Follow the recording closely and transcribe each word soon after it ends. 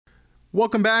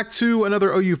Welcome back to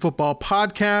another OU football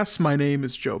podcast. My name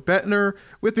is Joe Bettner.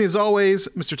 With me as always,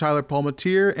 Mr. Tyler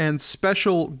Palmatier and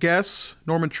special guests,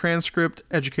 Norman Transcript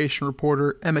education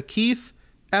reporter Emma Keith.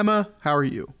 Emma, how are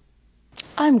you?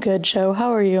 I'm good, Joe.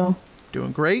 How are you?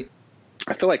 Doing great.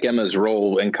 I feel like Emma's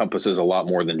role encompasses a lot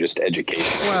more than just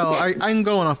education. Well, I'm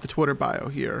going off the Twitter bio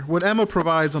here. What Emma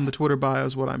provides on the Twitter bio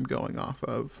is what I'm going off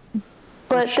of.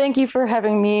 But thank you for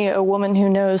having me, a woman who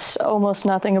knows almost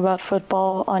nothing about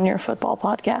football, on your football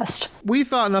podcast. We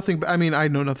thought nothing. I mean, I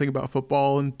know nothing about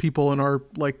football, and people in our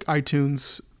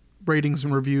iTunes ratings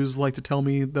and reviews like to tell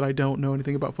me that I don't know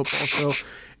anything about football. So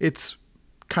it's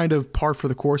kind of par for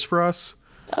the course for us.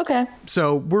 Okay.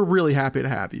 So we're really happy to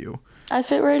have you. I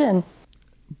fit right in.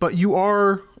 But you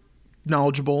are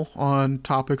knowledgeable on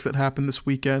topics that happened this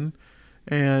weekend,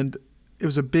 and it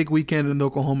was a big weekend in the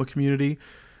Oklahoma community.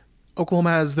 Oklahoma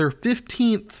has their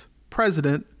 15th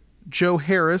president, Joe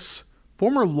Harroz,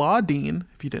 former law dean,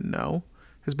 if you didn't know,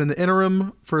 has been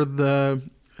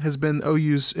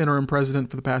OU's interim president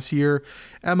for the past year.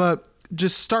 Emma,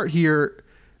 just start here.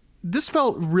 This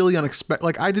felt really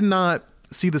unexpected. I did not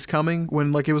see this coming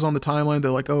when it was on the timeline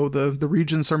that the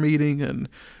regents are meeting and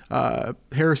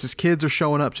Harris's kids are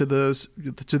showing up to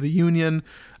the union.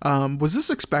 Was this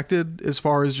expected as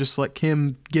far as just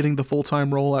him getting the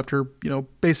full-time role after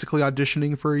basically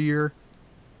auditioning for a year?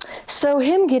 So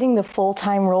him getting the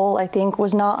full-time role, I think,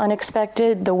 was not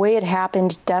unexpected. The way it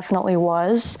happened definitely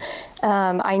was.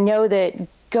 I know that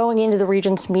going into the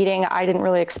Regents meeting, I didn't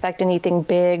really expect anything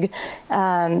big.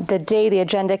 The day the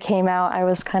agenda came out, I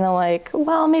was kind of like,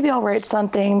 well, maybe I'll write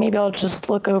something. Maybe I'll just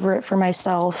look over it for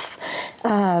myself.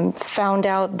 Found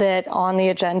out that on the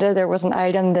agenda, there was an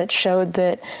item that showed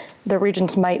that the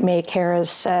Regents might make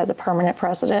Harroz the permanent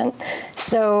president.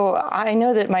 So I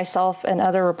know that myself and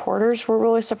other reporters were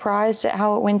really surprised at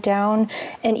how it went down.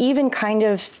 And even kind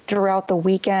of throughout the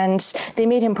weekend, they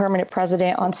made him permanent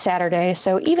president on Saturday.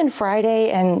 So even Friday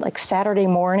and Saturday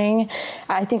morning,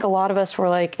 I think a lot of us were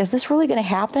like, is this really going to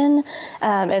happen?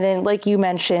 And then, like you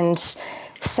mentioned,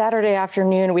 Saturday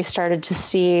afternoon, we started to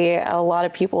see a lot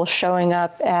of people showing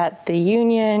up at the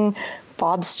union.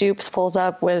 Bob Stoops pulls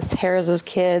up with Harroz's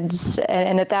kids.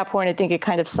 And at that point, I think it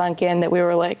kind of sunk in that we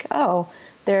were like, oh,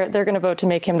 they're going to vote to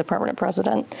make him the permanent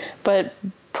president. But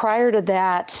prior to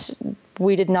that,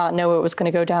 we did not know it was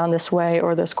going to go down this way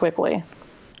or this quickly.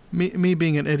 Me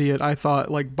being an idiot, I thought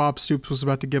Bob Stoops was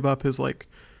about to give up his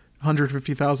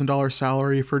 $150,000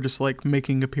 salary for just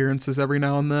making appearances every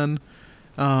now and then.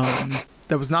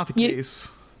 That was not the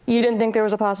case. You didn't think there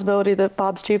was a possibility that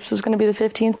Bob Stoops was going to be the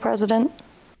 15th president?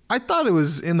 I thought it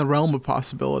was in the realm of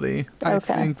possibility. Okay. I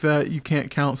think that you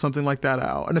can't count something like that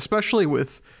out. And especially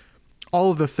with all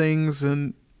of the things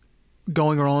and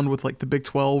going on with the Big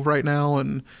 12 right now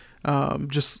and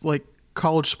just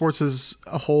college sports as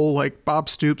a whole, Bob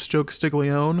Stoops, Joe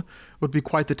Castiglione would be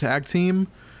quite the tag team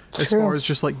as far as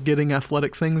just getting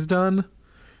athletic things done.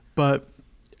 But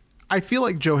I feel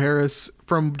like Joe Harroz,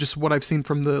 from just what I've seen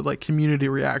from the community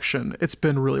reaction, it's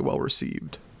been really well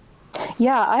received.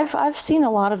 Yeah, I've seen a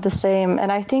lot of the same,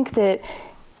 and I think that,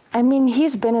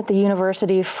 he's been at the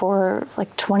university for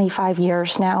 25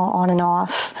 years now, on and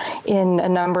off, in a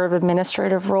number of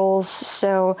administrative roles.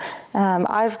 So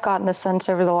I've gotten the sense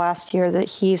over the last year that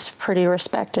he's pretty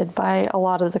respected by a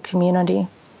lot of the community.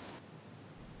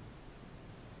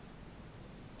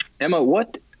 Emma,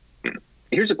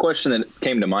 here's a question that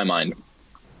came to my mind.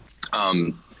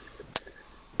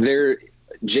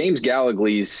 James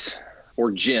Gallagher's, or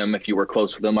Jim, if you were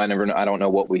close with him, I don't know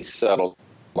what we settled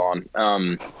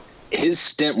on. His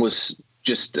stint was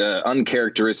just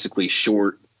uncharacteristically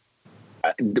short.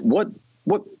 What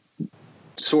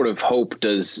sort of hope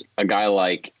does a guy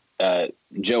like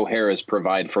Joe Harroz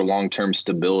provide for long-term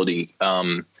stability,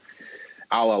 a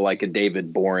la a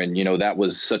David Boren? That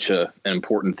was such an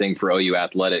important thing for OU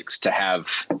athletics to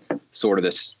have sort of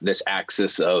this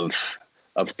axis of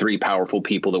three powerful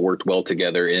people that worked well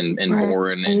together in right.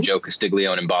 Boren and Joe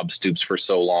Castiglione and Bob Stoops for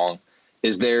so long.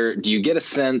 Do you get a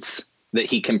sense that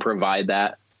he can provide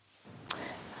that?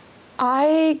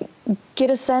 I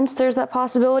get a sense there's that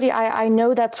possibility. I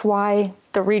know that's why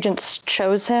the Regents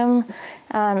chose him,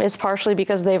 is partially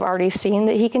because they've already seen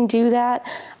that he can do that.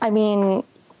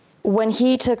 When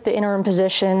he took the interim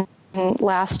position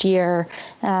last year,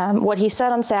 what he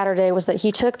said on Saturday was that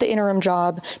he took the interim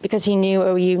job because he knew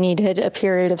OU needed a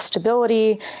period of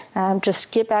stability,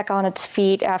 just get back on its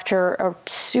feet after a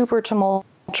super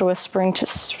tumultuous spring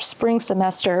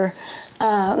semester.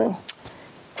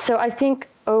 So I think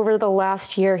over the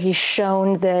last year, he's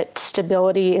shown that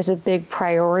stability is a big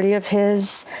priority of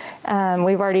his.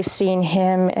 We've already seen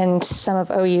him and some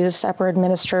of OU's upper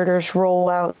administrators roll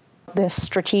out this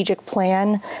strategic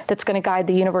plan that's going to guide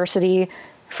the university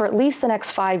for at least the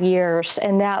next 5 years,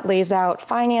 and that lays out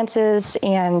finances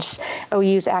and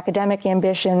OU's academic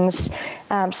ambitions.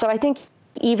 So I think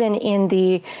even in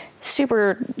the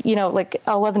super,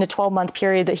 11 to 12 month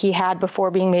period that he had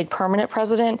before being made permanent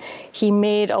president, he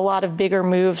made a lot of bigger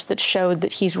moves that showed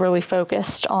that he's really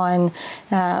focused on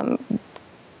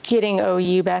getting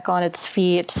OU back on its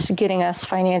feet, getting us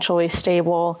financially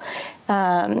stable.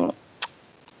 Yeah.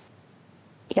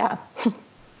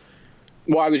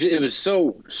 Well, it was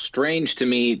so strange to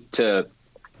me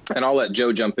and I'll let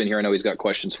Joe jump in here. I know he's got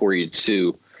questions for you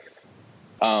too.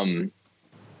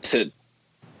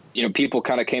 People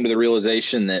kind of came to the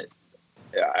realization that,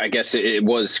 I guess it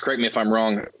was, correct me if I'm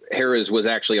wrong, Harroz was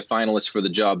actually a finalist for the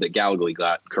job that Gallagly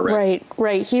got, correct?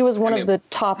 Right. He was one of the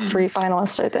top 3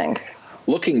 finalists, I think.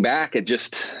 Looking back at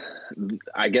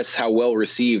I guess how well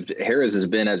received Harroz has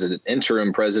been as an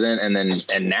interim president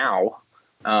and now,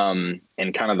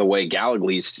 and kind of the way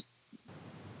Gallagly's,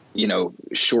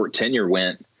 short tenure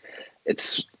went,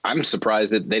 I'm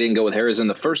surprised that they didn't go with Harroz in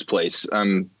the first place.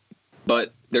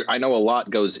 But I know a lot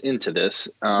goes into this.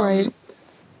 Right.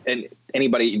 And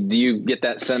do you get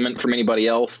that sentiment from anybody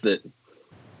else that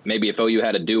maybe if OU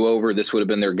had a do-over, this would have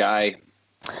been their guy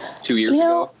 2 years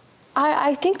ago?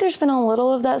 I think there's been a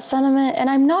little of that sentiment, and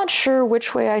I'm not sure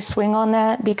which way I swing on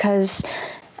that because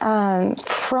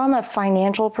from a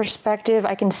financial perspective,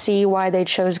 I can see why they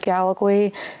chose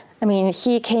Gallagly. I mean,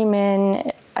 he came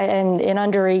in and in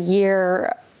under a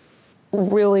year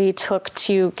really took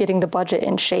to getting the budget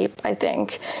in shape, I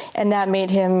think, and that made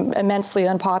him immensely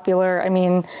unpopular. I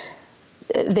mean,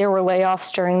 there were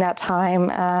layoffs during that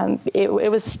time. It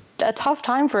was a tough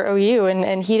time for OU,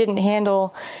 and he didn't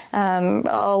handle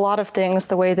a lot of things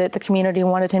the way that the community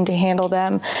wanted him to handle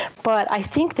them. But I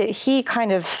think that he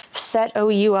kind of set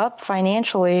OU up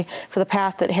financially for the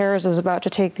path that Harroz is about to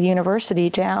take the university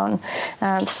down.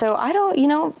 So I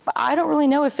don't really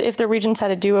know if the Regents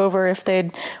had a do-over, if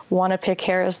they'd want to pick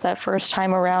Harroz that first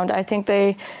time around. I think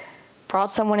they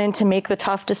brought someone in to make the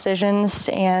tough decisions,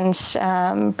 and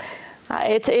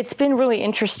it's been really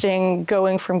interesting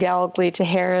going from Gallagly to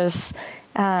Harroz,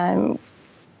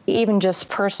 even just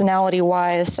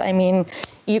personality-wise. I mean,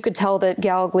 you could tell that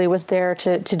Gallagly was there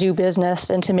to do business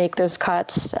and to make those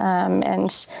cuts,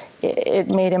 and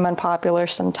it made him unpopular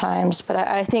sometimes. But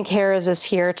I think Harroz is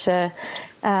here to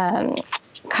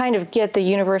kind of get the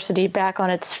university back on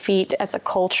its feet as a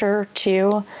culture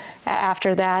too.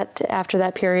 After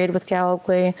that period with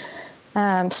Gallagly,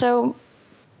 so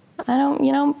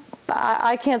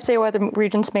I can't say why the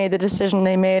Regents made the decision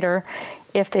they made, or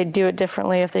if they'd do it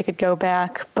differently, if they could go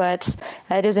back. But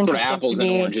it is interesting. Sort of apples to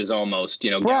me. And oranges, almost.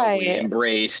 Right.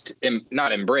 Gallagly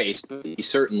not embraced, but he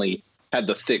certainly had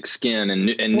the thick skin and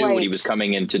knew what he was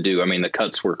coming in to do. I mean, the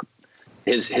cuts were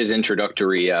his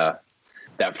introductory.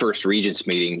 That first Regents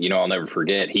meeting, I'll never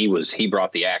forget. He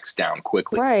brought the axe down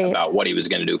quickly about what he was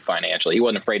going to do financially. He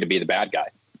wasn't afraid to be the bad guy.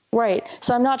 Right.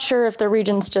 So I'm not sure if the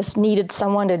Regents just needed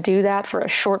someone to do that for a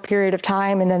short period of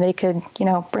time, and then they could,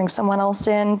 bring someone else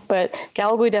in. But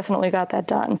Gallagly definitely got that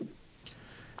done.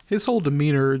 His whole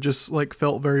demeanor just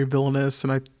felt very villainous,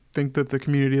 and I think that the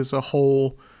community as a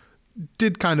whole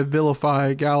did kind of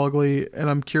vilify Gallagly. And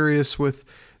I'm curious with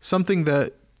something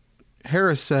that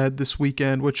Harroz said this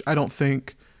weekend, which I don't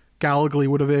think Gallagly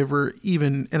would have ever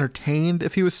even entertained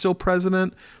if he was still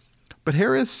president. But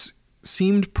Harroz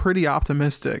seemed pretty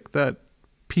optimistic that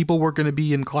people were going to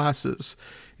be in classes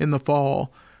in the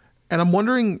fall. And I'm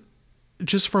wondering,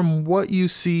 just from what you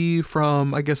see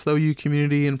from, I guess, the OU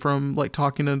community and from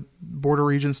talking to Board of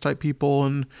Regents type people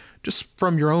and just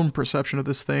from your own perception of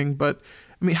this thing, but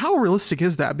I mean, how realistic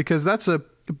is that? Because that's a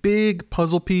big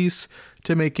puzzle piece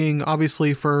to making,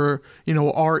 obviously, for,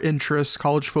 our interests,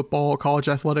 college football, college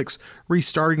athletics,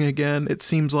 restarting again. It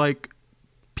seems like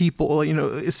people,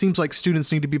 it seems like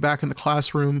students need to be back in the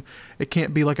classroom. It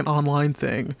can't be like an online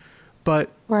thing. But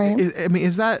right.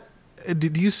 Do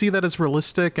you see that as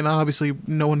realistic? And obviously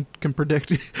no one can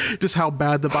predict just how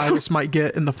bad the virus might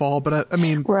get in the fall. But I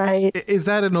mean, right. Is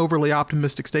that an overly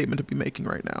optimistic statement to be making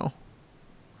right now?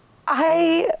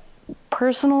 I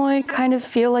personally kind of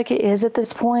feel like it is at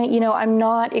this point. I'm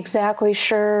not exactly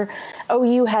sure.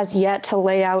 OU has yet to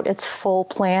lay out its full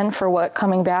plan for what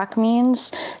coming back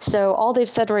means. So all they've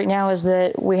said right now is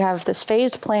that we have this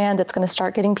phased plan that's going to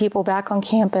start getting people back on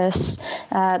campus.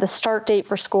 The start date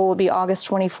for school will be August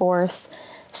 24th.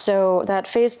 So that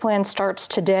phase plan starts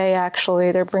today,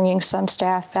 actually. They're bringing some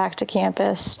staff back to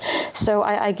campus. So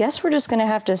I guess we're just going to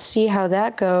have to see how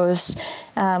that goes,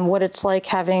 what it's like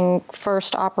having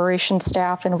first operations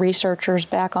staff and researchers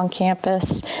back on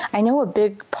campus. I know a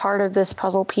big part of this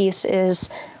puzzle piece is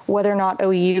whether or not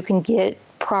OU can get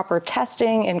proper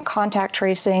testing and contact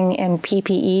tracing and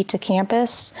PPE to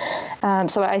campus.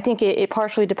 So I think it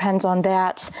partially depends on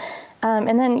that.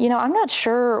 And then, I'm not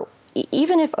sure,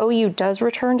 even if OU does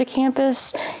return to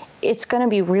campus, it's going to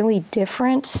be really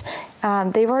different.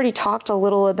 They've already talked a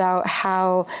little about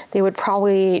how they would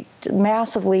probably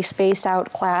massively space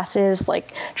out classes,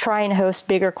 like try and host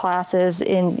bigger classes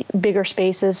in bigger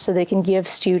spaces so they can give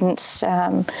students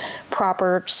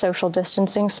proper social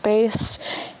distancing space.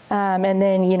 And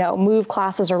then, move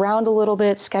classes around a little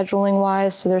bit scheduling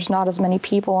wise, so there's not as many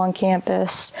people on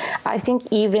campus. I think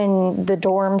even the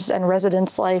dorms and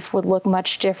residence life would look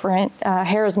much different.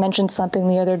 Harroz mentioned something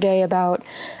the other day about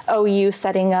OU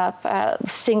setting up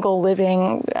single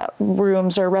living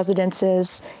rooms or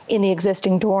residences in the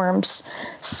existing dorms.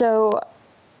 So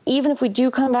even if we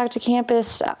do come back to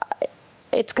campus,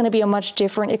 it's going to be a much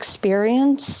different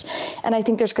experience. And I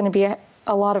think there's going to be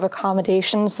a lot of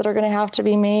accommodations that are going to have to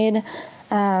be made.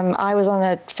 I was on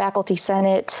a faculty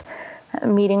senate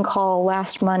meeting call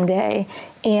last Monday,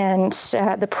 and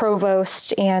the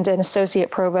provost and an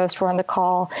associate provost were on the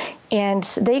call, and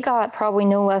they got probably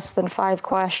no less than 5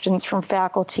 questions from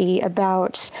faculty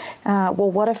about,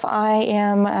 what if I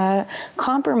am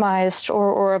compromised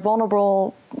or a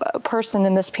vulnerable person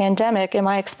in this pandemic? Am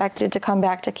I expected to come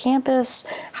back to campus?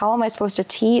 How am I supposed to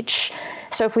teach?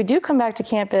 So if we do come back to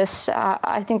campus,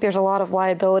 I think there's a lot of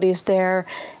liabilities there.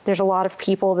 There's a lot of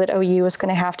people that OU is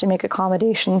going to have to make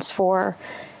accommodations for.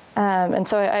 And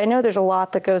so I know there's a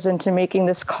lot that goes into making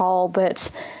this call,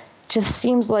 but just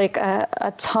seems like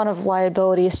a ton of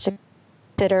liabilities to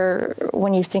consider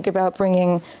when you think about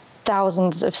bringing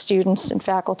thousands of students and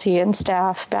faculty and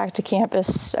staff back to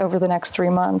campus over the next 3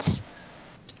 months.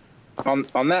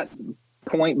 On that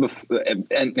point,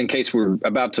 and in case we're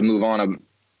about to move on,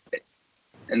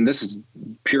 and this is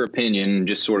pure opinion,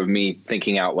 just sort of me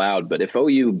thinking out loud, but if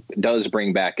OU does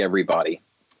bring back everybody,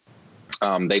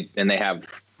 they have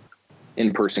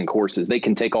in-person courses, they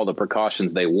can take all the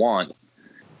precautions they want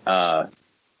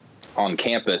on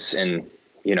campus, and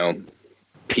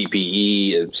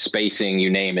PPE, spacing, you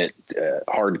name it,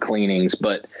 hard cleanings.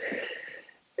 But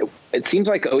it seems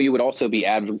like OU would also be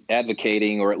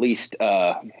advocating, or at least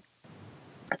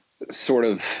sort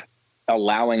of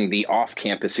allowing the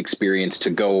off-campus experience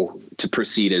to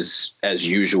proceed as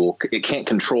usual. It can't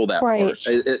control that part.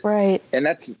 Right. And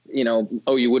that's, OU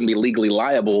wouldn't be legally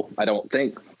liable, I don't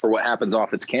think, for what happens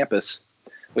off its campus.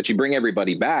 But you bring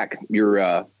everybody back,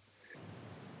 there's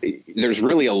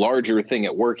really a larger thing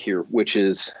at work here, which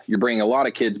is you're bringing a lot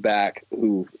of kids back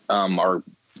who are,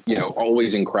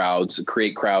 always in crowds,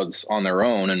 create crowds on their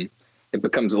own, and it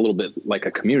becomes a little bit like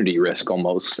a community risk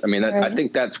almost. I mean, I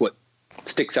think that's what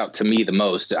sticks out to me the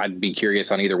most. I'd be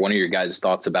curious on either one of your guys'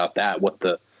 thoughts about that, what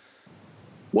the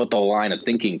line of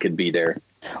thinking could be there.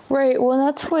 Right. Well,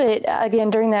 that's what,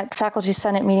 again, during that faculty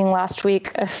senate meeting last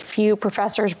week, a few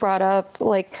professors brought up,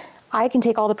 like, I can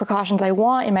take all the precautions I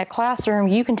want in my classroom.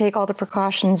 You can take all the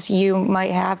precautions you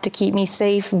might have to keep me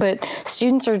safe, but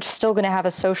students are still going to have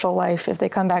a social life if they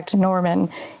come back to Norman.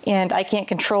 And I can't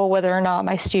control whether or not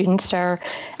my students are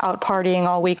out partying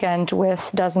all weekend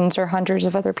with dozens or hundreds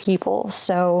of other people.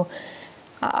 So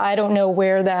I don't know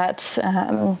where that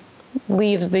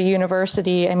leaves the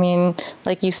university. I mean,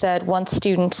 like you said, once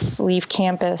students leave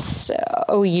campus,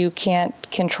 OU can't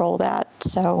control that.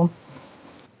 So.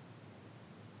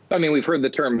 I mean, we've heard the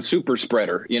term super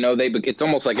spreader. It's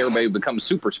almost like everybody becomes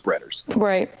super spreaders.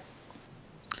 Right.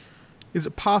 Is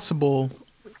it possible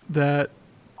that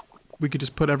we could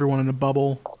just put everyone in a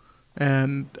bubble?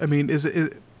 And I mean,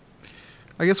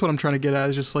 I guess what I'm trying to get at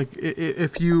is just like,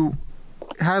 if you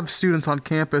have students on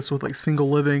campus with like single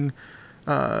living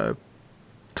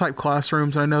type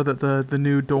classrooms, and I know that the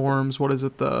new dorms, what is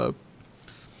it, the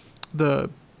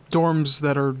dorms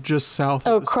that are just south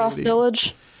of the Cross stadium.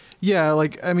 Village? Yeah,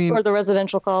 like, I mean... Or the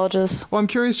residential colleges. Well, I'm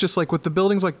curious, just like with the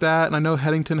buildings like that, and I know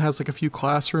Headington has like a few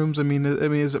classrooms. I mean,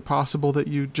 is it possible that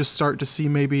you just start to see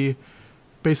maybe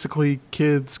basically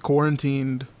kids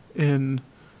quarantined in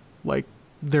like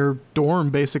their dorm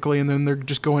basically, and then they're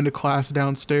just going to class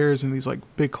downstairs in these like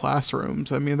big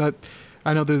classrooms? I mean, that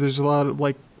I know that there's a lot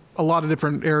of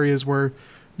different areas where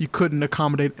you couldn't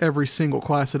accommodate every single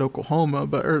class at Oklahoma,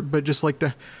 but just like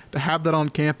to have that on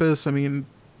campus, I mean,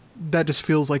 that just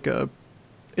feels like an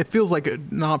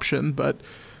option. But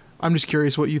I'm just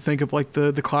curious what you think of like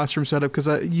the classroom setup,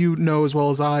 because you know as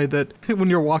well as I that when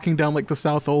you're walking down like the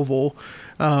South Oval,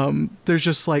 there's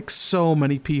just like so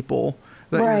many people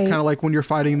that you're kind of like when you're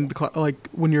fighting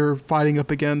when you're fighting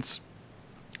up against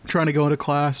trying to go into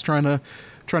class, trying to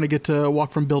get to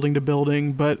walk from building to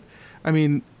building. But I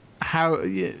mean, how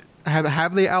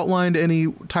have they outlined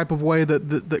any type of way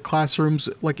that classrooms,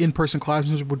 like in-person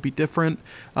classrooms, would be different,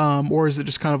 or is it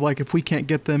just kind of like if we can't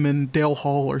get them in Dale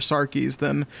Hall or Sarkey's,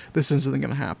 then this isn't going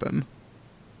to happen?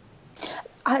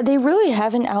 They really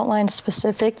haven't outlined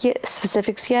specifics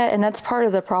yet, and that's part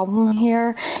of the problem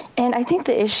here. And I think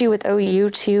the issue with OU,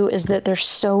 too, is that there's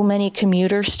so many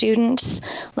commuter students.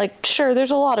 Like, sure, there's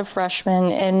a lot of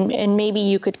freshmen, and maybe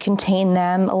you could contain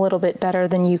them a little bit better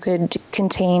than you could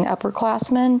contain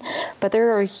upperclassmen, but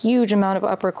there are a huge amount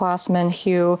of upperclassmen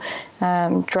who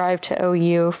drive to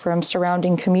OU from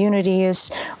surrounding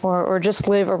communities or just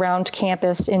live around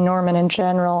campus in Norman in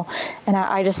general. And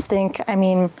I just think, I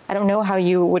mean, I don't know how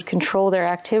you would control their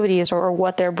activities or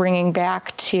what they're bringing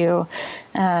back to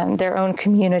their own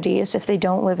communities if they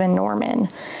don't live in Norman.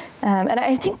 And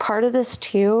I think part of this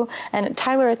too, and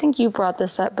Tyler, I think you brought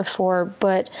this up before,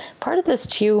 but part of this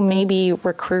too may be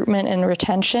recruitment and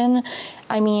retention.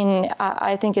 I mean,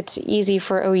 I think it's easy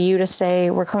for OU to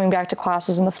say we're coming back to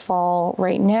classes in the fall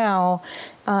right now.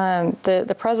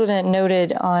 The president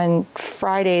noted on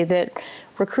Friday that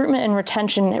recruitment and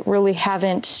retention really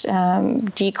haven't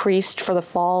decreased for the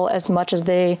fall as much as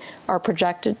they are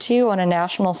projected to on a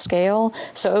national scale.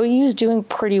 So OU is doing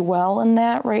pretty well in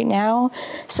that right now.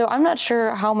 So I'm not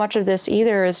sure how much of this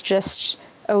either is just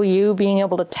OU being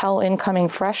able to tell incoming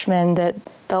freshmen that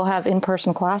they'll have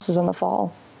in-person classes in the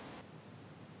fall.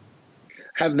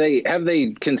 Have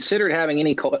they considered having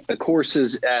any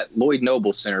courses at Lloyd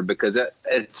Noble Center? Because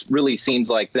it really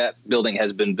seems like that building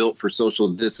has been built for social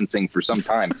distancing for some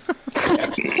time.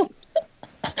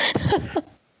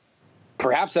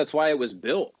 Perhaps that's why it was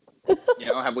built. You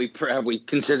know,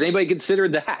 has anybody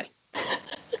considered that?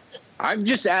 I'm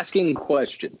just asking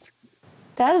questions.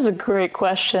 That is a great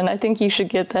question. I think you should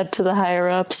get that to the higher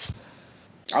ups.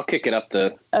 I'll kick it up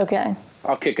the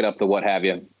what have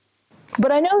you.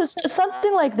 But I know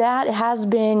something like that has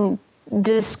been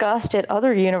discussed at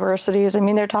other universities. I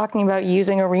mean, they're talking about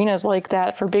using arenas like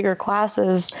that for bigger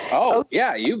classes. Oh,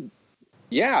 yeah.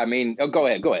 I mean, go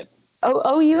ahead.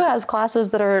 OU has classes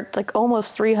that are like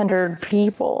almost 300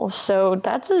 people. So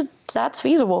that's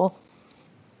feasible.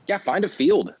 Yeah, find a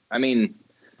field. I mean,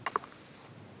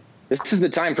 this is the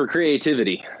time for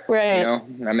creativity. Right. You know,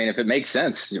 I mean, if it makes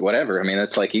sense, whatever. I mean,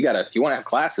 it's like if you want to have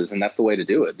classes and that's the way to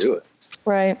do it.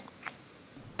 Right.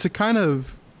 To kind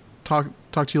of talk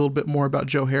to you a little bit more about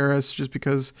Joe Harroz, just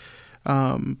because,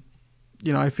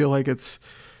 you know, I feel like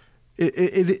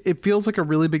it feels like a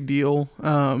really big deal.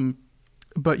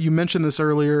 But you mentioned this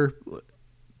earlier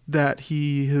that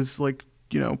he has, like,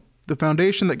 you know, the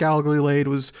foundation that Gallagher laid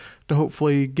was to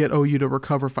hopefully get OU to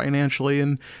recover financially.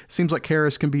 And it seems like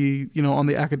Harroz can be, you know, on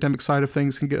the academic side of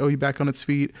things, can get OU back on its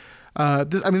feet.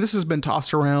 This has been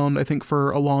tossed around, I think,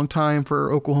 for a long time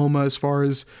for Oklahoma, as far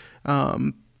as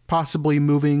possibly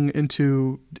moving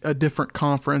into a different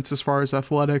conference as far as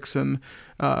athletics, and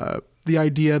the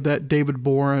idea that David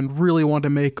Boren really wanted to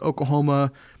make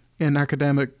Oklahoma an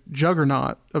academic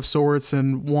juggernaut of sorts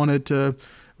and wanted to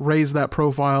raise that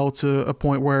profile to a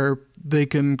point where they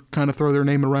can kind of throw their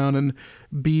name around and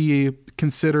be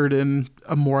considered in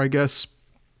a more, I guess,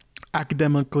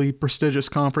 academically prestigious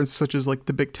conference such as like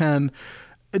the Big Ten.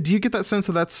 Do you get that sense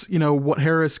that that's, you know, what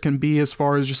Harroz can be as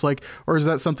far as just like, or is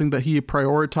that something that he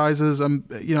prioritizes?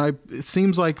 You know, it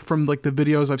seems like from like the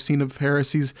videos I've seen of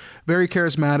Harroz, he's very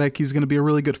charismatic. He's going to be a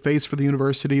really good face for the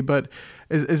university, but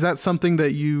is that something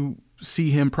that you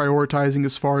see him prioritizing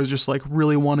as far as just like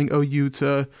really wanting OU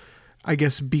to, I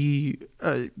guess, be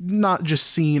not just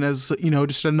seen as, you know,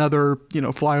 just another, you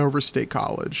know, flyover state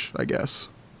college, I guess?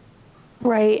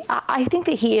 Right. I think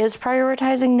that he is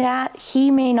prioritizing that.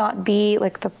 He may not be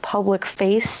like the public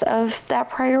face of that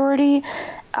priority.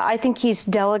 I think he's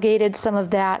delegated some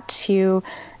of that to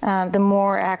the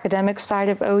more academic side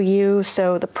of OU,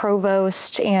 so the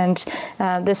provost and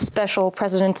this special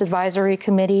president's advisory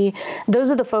committee.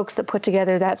 Those are the folks that put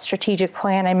together that strategic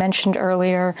plan I mentioned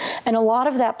earlier. And a lot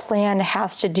of that plan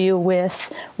has to do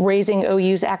with raising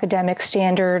OU's academic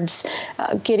standards,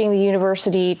 getting the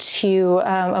university to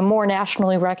a more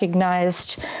nationally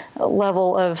recognized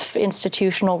level of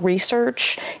institutional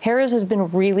research. Harroz has been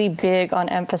really big on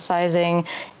emphasizing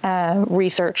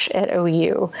research at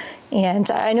OU.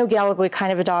 And I know Gallagly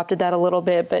kind of adopted that a little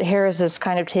bit, but Harroz has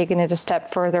kind of taken it a step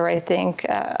further, I think.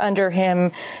 Under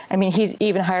him, I mean, he's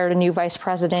even hired a new vice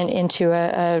president into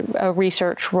a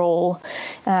research role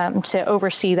to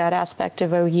oversee that aspect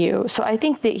of OU. So I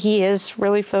think that he is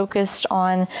really focused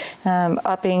on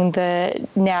upping the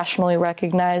nationally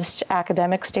recognized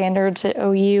academic standards at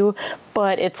OU,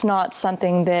 but it's not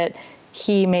something that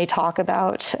he may talk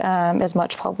about as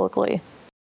much publicly.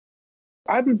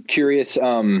 I'm curious.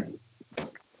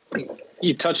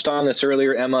 You touched on this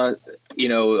earlier, Emma. You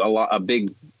know, a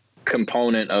big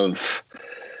component of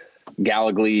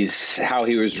Gallagly's, how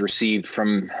he was received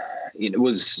from, it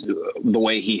was the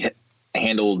way he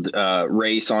handled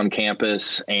race on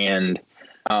campus, and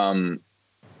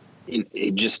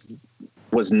it just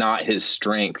was not his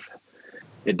strength.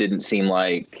 It didn't seem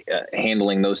like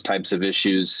handling those types of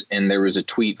issues. And there was a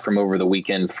tweet from over the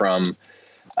weekend from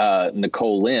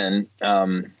Nicole Lynn,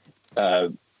 an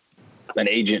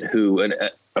agent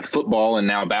a football and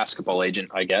now basketball agent,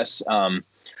 I guess,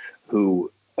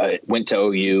 who went to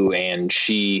OU, and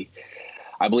she,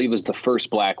 I believe, was the first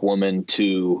Black woman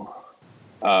to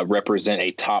represent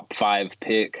a top 5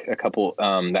 pick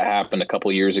that happened a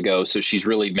couple years ago. So she's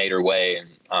really made her way. And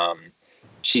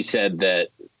she said that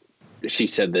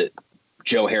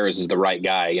Joe Harroz is the right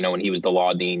guy. You know, when he was the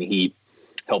law dean, he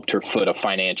helped her foot a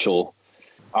financial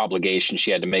obligation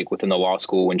she had to make within the law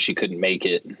school when she couldn't make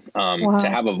it. Wow. To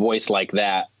have a voice like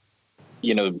that,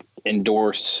 you know,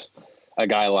 endorse a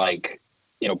guy like,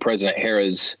 you know, President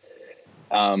Harroz.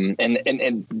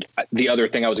 And the other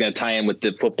thing I was going to tie in with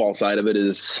the football side of it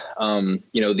is,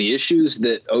 you know, the issues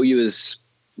that OU has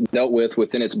dealt with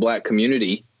within its Black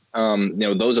community. You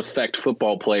know, those affect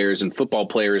football players, and football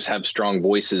players have strong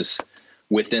voices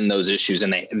within those issues.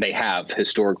 And they have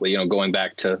historically, you know, going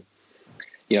back to,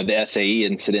 you know, the SAE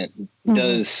incident.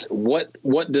 Mm-hmm.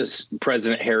 What does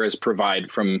President Harroz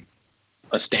provide from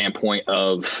a standpoint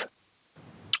of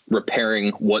repairing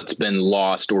what's been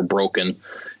lost or broken,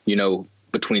 you know,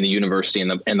 between the university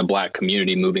and the Black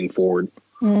community moving forward?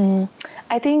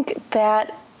 I think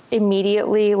that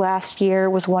immediately last year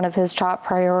was one of his top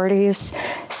priorities.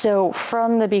 So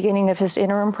from the beginning of his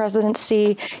interim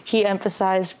presidency, he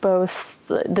emphasized both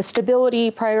the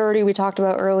stability priority we talked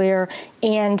about earlier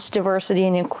and diversity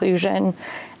and inclusion.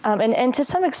 And to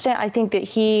some extent, I think that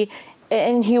he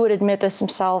would admit this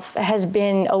himself, has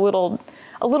been a little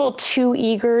too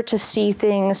eager to see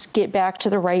things get back to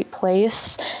the right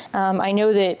place. I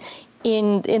know that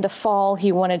in the fall,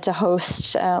 he wanted to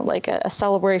host like a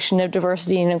celebration of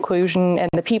diversity and inclusion, and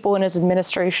the people in his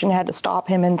administration had to stop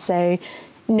him and say,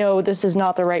 no, this is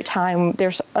not the right time.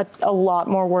 There's a lot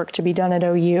more work to be done at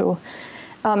OU.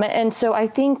 And so I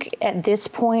think at this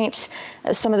point,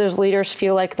 some of those leaders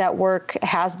feel like that work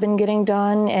has been getting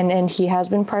done, and he has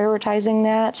been prioritizing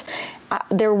that.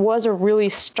 There was a really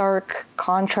stark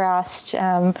contrast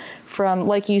from,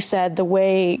 like you said, the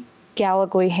way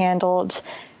Gallagly handled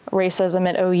racism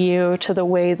at OU to the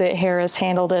way that Harroz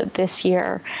handled it this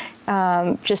year.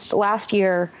 Just last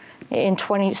year, in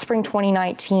spring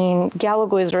 2019,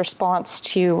 Gallagly's response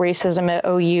to racism at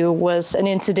OU was an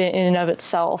incident in and of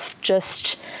itself,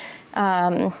 just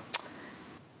was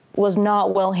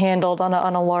not well handled on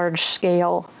a large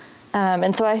scale.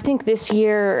 And so I think this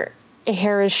year,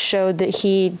 Harroz showed that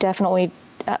he definitely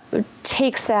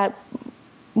takes that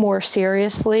more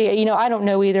seriously. You know, I don't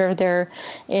know either of their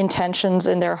intentions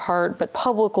in their heart, but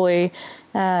publicly,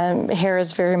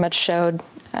 Harroz very much showed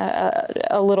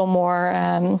a little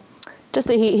more, just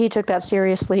that he took that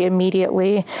seriously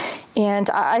immediately. And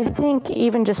I think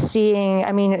even just seeing,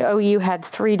 I mean, OU had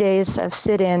 3 days of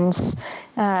sit-ins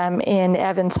in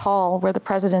Evans Hall, where the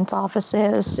president's office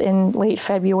is, in late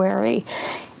February.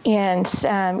 And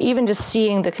even just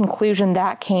seeing the conclusion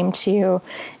that came to,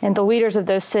 and the leaders of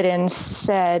those sit-ins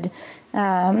said,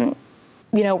 you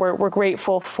know, we're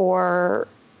grateful for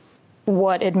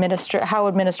how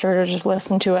administrators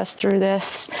listen to us through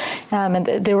this, and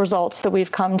the results that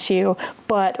we've come to,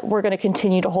 but we're going to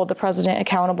continue to hold the president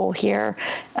accountable here.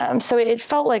 So it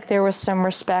felt like there was some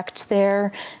respect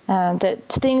there, that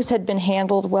things had been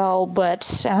handled well,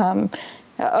 but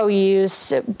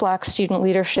OU's Black student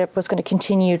leadership was going to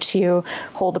continue to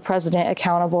hold the president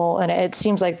accountable, and it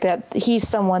seems like that he's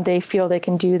someone they feel they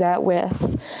can do that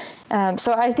with.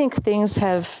 So I think things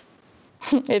have,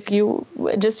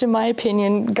 just in my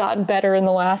opinion, gotten better in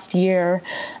the last year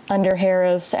under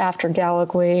Harroz after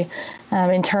Gallagly,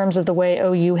 in terms of the way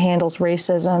OU handles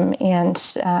racism and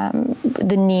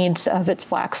the needs of its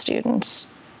Black students.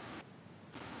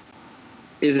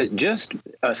 Is it just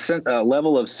a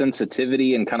level of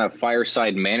sensitivity and kind of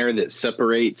fireside manner that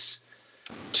separates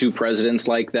two presidents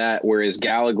like that, whereas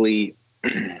Gallagly,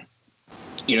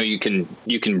 you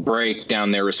can break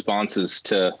down their responses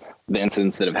to the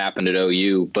incidents that have happened at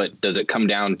OU, but does it come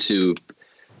down to,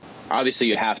 obviously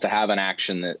you have to have an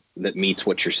action that meets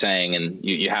what you're saying, and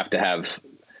you have to have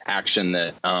action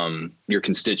that your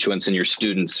constituents and your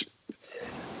students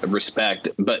respect.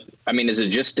 But I mean, is it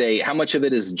just how much of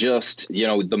it is just,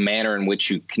 the manner in which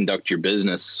you conduct your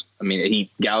business? I mean,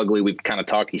 Gallagly, we've kind of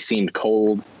talked, he seemed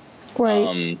cold.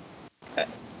 Right.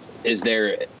 Is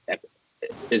there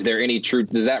any truth?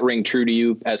 Does that ring true to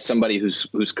you as somebody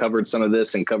who's covered some of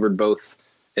this and covered both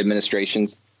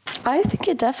administrations? I think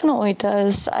it definitely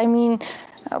does. I mean,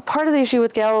 part of the issue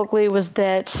with Gallagly was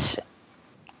that,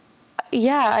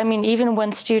 even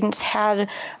when students had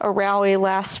a rally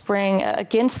last spring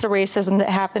against the racism that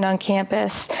happened on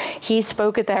campus, he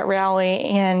spoke at that rally,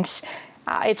 and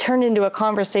it turned into a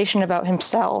conversation about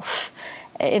himself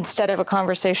instead of a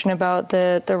conversation about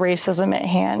the racism at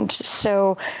hand.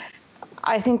 So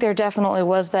I think there definitely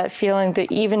was that feeling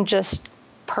that even just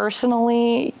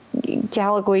personally,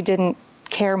 Gallagly didn't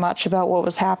care much about what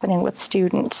was happening with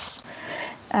students.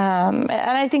 And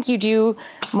I think you do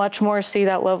much more see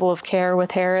that level of care with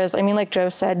Harroz. I mean, like Joe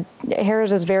said,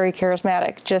 Harroz is very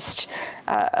charismatic, just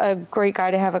a great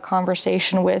guy to have a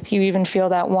conversation with. You even feel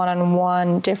that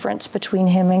one-on-one difference between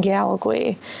him and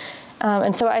Gallagly.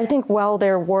 And so I think while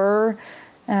there were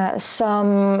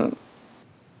some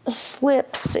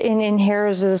slips in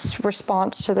Harroz's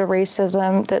response to the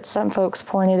racism that some folks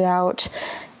pointed out,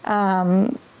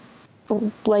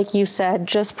 like you said,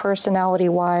 just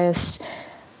personality-wise,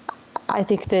 I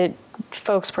think that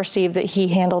folks perceive that he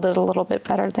handled it a little bit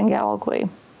better than Gallagly.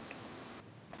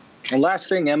 And last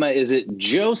thing, Emma, is it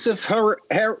Joseph Harroz?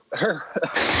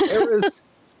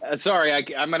 Sorry,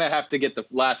 I'm going to have to get the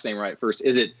last name right first.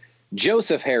 Is it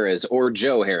Joseph Harroz or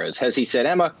Joe Harroz? Has he said,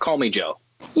 Emma, call me Joe?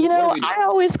 I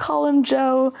always call him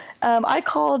Joe. I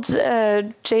called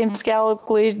James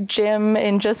Gallagly Jim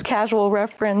in just casual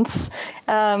reference.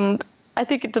 I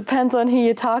think it depends on who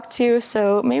you talk to,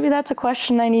 so maybe that's a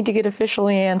question I need to get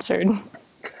officially answered.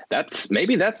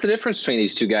 Maybe that's the difference between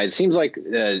these two guys. It seems like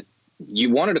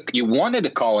you wanted to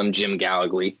call him Jim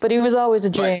Gallagly, but he was always a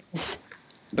James.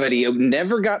 But he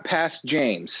never got past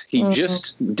James. He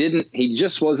just didn't. He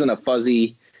just wasn't a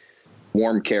fuzzy,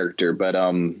 warm character. But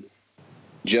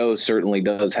Joe certainly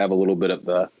does have a little bit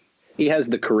of he has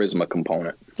the charisma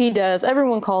component. He does.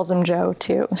 Everyone calls him Joe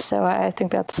too, so I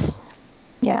think that's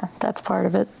part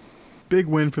of it. Big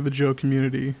win for the Joe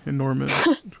community in Norman.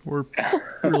 We're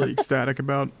really ecstatic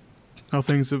about how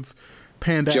things have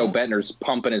panned out. Joe Bettner's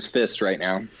pumping his fists right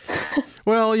now.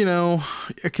 Well,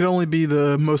 it could only be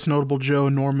the most notable Joe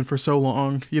in Norman for so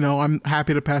long. I'm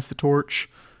happy to pass the torch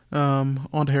on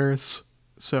to Harroz.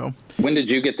 So when did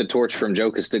you get the torch from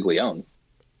Joe Castiglione?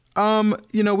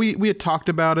 We had talked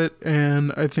about it,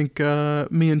 and I think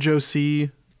me and Joe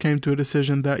C came to a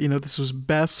decision that, this was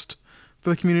best for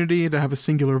the community to have a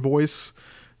singular voice.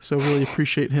 So really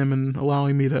appreciate him and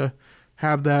allowing me to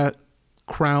have that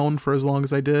crown for as long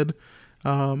as I did.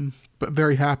 But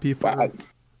very happy for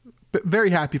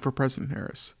President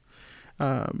Harroz.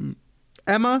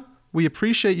 Emma, we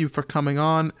appreciate you for coming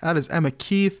on. That is Emma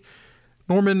Keith,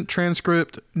 Norman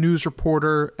transcript, news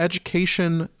reporter,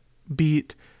 education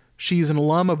beat. She's an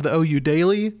alum of the OU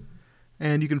Daily,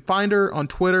 and you can find her on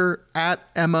Twitter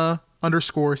at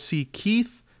Emma_C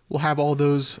Keith. We'll have all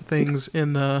those things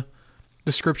in the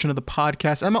description of the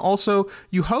podcast. Emma, also,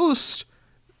 you host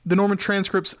the Norman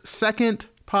Transcript's second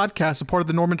podcast, a part of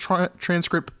the Norman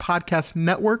Transcript Podcast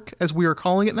Network, as we are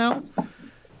calling it now.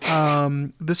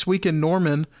 This week in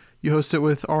Norman, you host it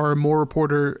with our Moore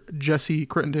reporter, Jesse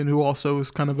Crittenden, who also is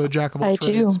kind of a jack of all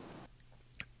trades. I do.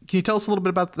 Can you tell us a little bit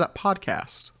about that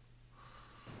podcast?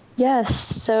 Yes.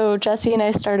 So Jesse and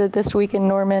I started This Week in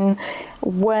Norman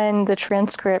when the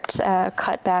Transcript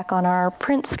cut back on our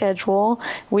print schedule.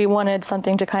 We wanted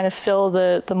something to kind of fill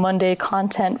the Monday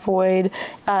content void.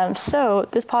 So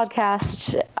this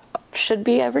podcast should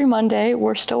be every Monday.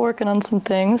 We're still working on some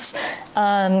things.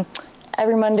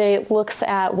 Every Monday it looks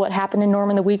at what happened in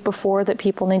Norman the week before that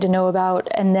people need to know about,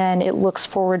 and then it looks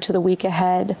forward to the week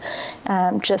ahead,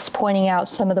 just pointing out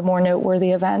some of the more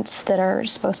noteworthy events that are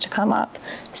supposed to come up.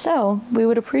 So we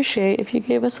would appreciate if you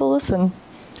gave us a listen.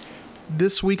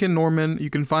 This Week in Norman, you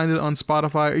can find it on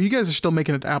Spotify. You guys are still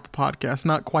making it to Apple Podcasts,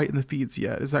 not quite in the feeds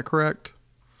yet. Is that correct?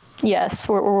 Yes,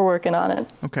 we're working on it.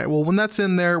 Okay, well, when that's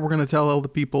in there, we're going to tell all the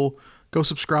people, go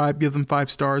subscribe, give them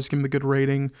 5 stars, give them a good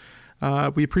rating.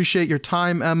 We appreciate your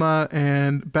time, Emma,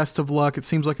 and best of luck. It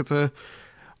seems like it's a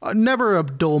never a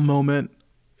dull moment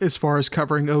as far as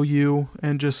covering OU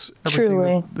and just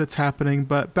everything that's happening.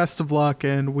 But best of luck,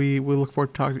 and we look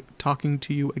forward to talking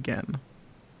to you again.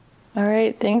 All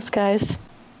right. Thanks, guys.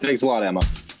 Thanks a lot, Emma.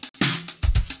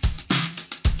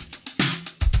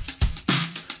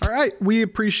 All right. We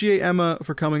appreciate Emma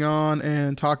for coming on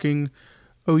and talking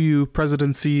OU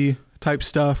presidency type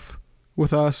stuff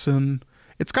with us. And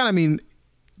it's kind of, I mean,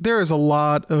 there is a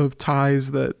lot of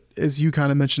ties that, as you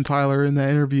kind of mentioned, Tyler, in that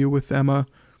interview with Emma,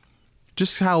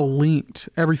 just how linked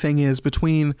everything is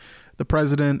between the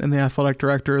president and the athletic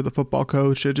director, the football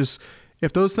coach. It just,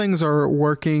 if those things are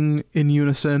working in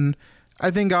unison,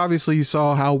 I think obviously you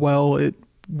saw how well it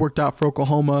worked out for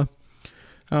Oklahoma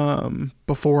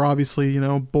before, obviously,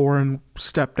 Boren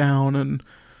stepped down and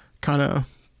kind of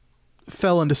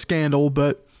fell into scandal.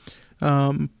 But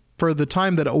for the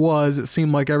time that it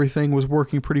seemed like everything was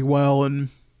working pretty well. And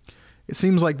it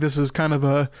seems like this is kind of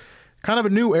a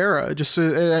new era. Just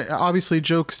obviously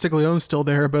Joe Castiglione's still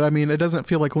there, but I mean, it doesn't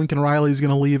feel like Lincoln Riley's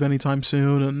going to leave anytime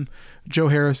soon. And Joe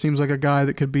Harroz seems like a guy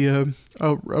that could be a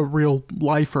real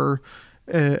lifer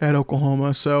at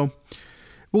Oklahoma. So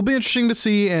will be interesting to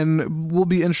see, and will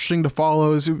be interesting to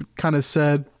follow. As you kind of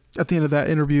said at the end of that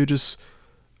interview, just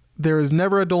there is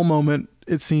never a dull moment,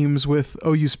 it seems, with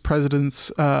OU's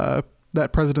president's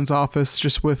office,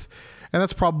 just with, and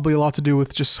that's probably a lot to do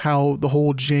with just how the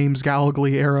whole James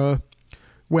Gallagly era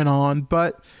went on.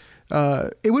 But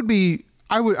it would be,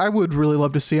 I would really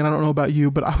love to see, and I don't know about you,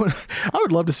 but I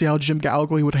would love to see how Jim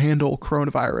Gallagly would handle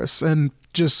coronavirus, and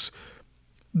just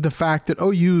the fact that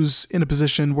OU's in a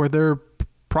position where they're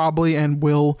probably and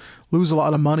will lose a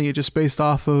lot of money just based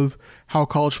off of how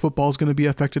college football is going to be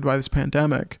affected by this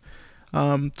pandemic.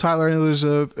 Tyler, I know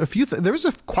there's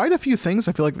quite a few things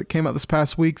I feel like that came out this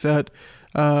past week that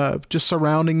just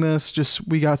surrounding this. Just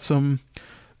we got some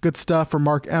good stuff from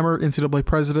Mark Emmert, NCAA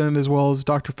president, as well as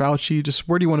Dr. Fauci. Just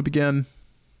where do you want to begin?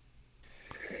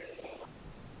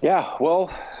 Yeah,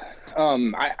 well,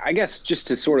 I guess just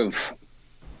to sort of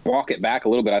walk it back a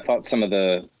little bit, I thought some of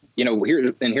the,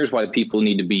 here's why people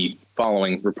need to be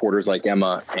following reporters like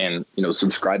Emma and,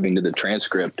 subscribing to the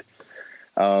transcript.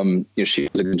 She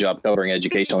does a good job covering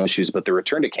educational issues, but the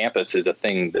return to campus is a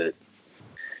thing that,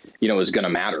 is going to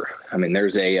matter. I mean,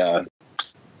 there's a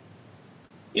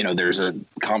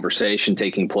conversation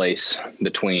taking place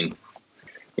between,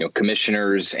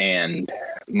 commissioners and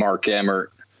Mark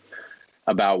Emmert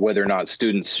about whether or not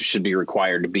students should be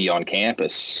required to be on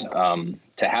campus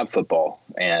to have football.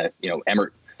 And,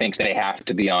 Emmert thinks they have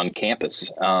to be on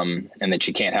campus and that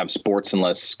you can't have sports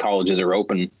unless colleges are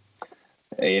open,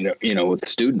 with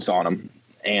students on them.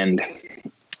 And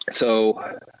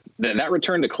so that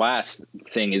return to class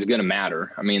thing is going to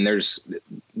matter. I mean,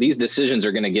 these decisions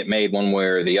are going to get made one way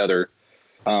or the other.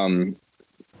 And,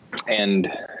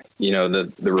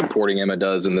 the reporting Emma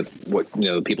does and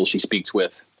the people she speaks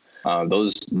with,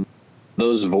 those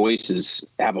voices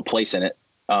have a place in it,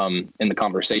 in the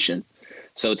conversation.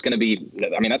 So it's going to be,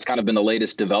 that's kind of been the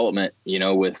latest development,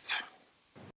 with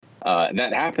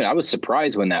that happened. I was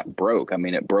surprised when that broke. I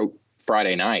mean, it broke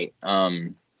Friday night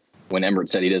when Emmert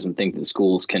said he doesn't think that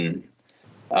schools can,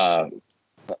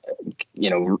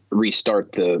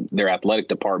 restart their athletic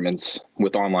departments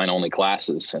with online only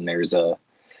classes. And there's a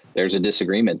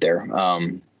disagreement there.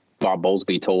 Bob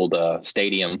Bowlesby told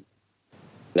Stadium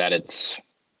that it's,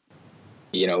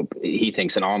 he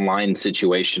thinks an online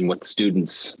situation with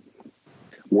students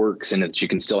works and that you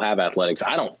can still have athletics.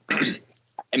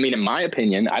 In my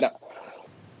opinion, I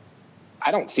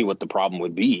don't see what the problem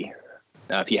would be.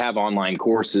 If you have online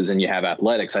courses and you have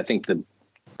athletics, I think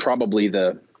probably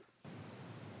the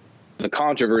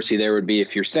controversy there would be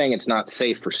if you're saying it's not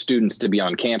safe for students to be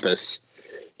on campus,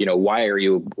 why are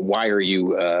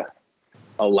you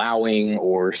allowing,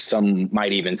 or some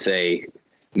might even say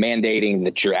mandating,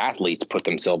 that your athletes put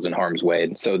themselves in harm's way?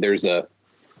 And so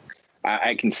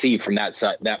I can see from that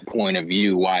side, that point of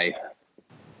view, why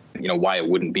it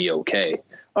wouldn't be okay.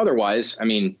 Otherwise,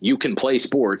 you can play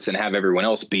sports and have everyone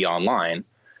else be online.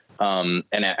 And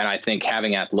I think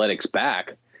having athletics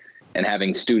back and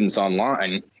having students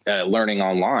online, learning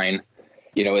online,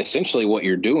 essentially what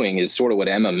you're doing is sort of what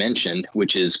Emma mentioned,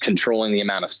 which is controlling the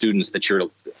amount of students that you're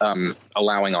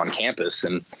allowing on campus.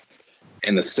 And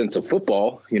in the sense of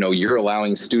football, you're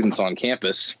allowing students on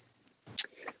campus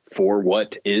for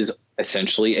what is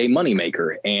essentially a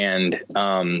moneymaker. And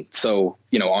so,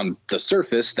 on the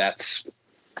surface,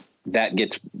 that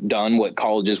gets done what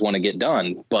colleges want to get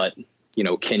done. But,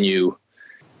 can you,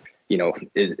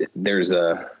 there's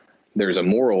a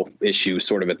moral issue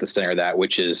sort of at the center of that,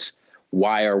 which is,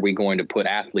 why are we going to put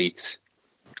athletes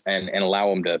and allow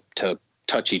them to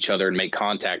touch each other and make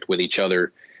contact with each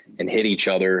other and hit each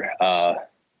other.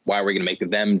 Why are we going to make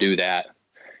them do that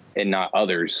and not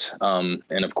others?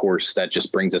 And of course, that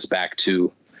just brings us back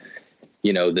to,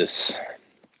 this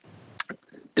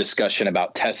discussion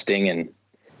about testing and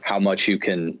how much you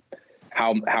can,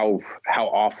 how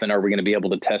often are we going to be able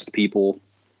to test people?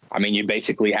 I mean, you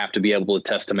basically have to be able to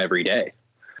test them every day.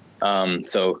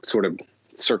 So sort of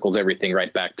circles everything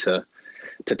right back to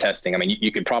testing. I mean,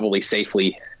 you could probably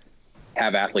safely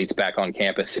have athletes back on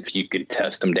campus if you could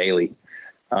test them daily.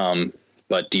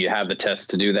 But do you have the tests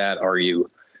to do that? Are you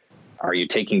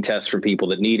taking tests from people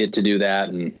that needed to do that?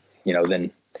 And,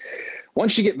 then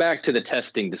once you get back to the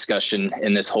testing discussion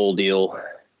in this whole deal,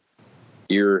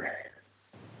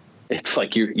 it's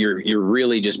like you're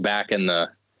really just back in the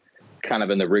kind of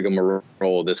in the rigmarole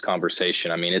of this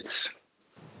conversation. I mean,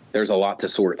 there's a lot to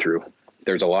sort through.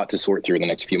 There's a lot to sort through in the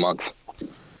next few months.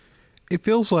 It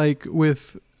feels like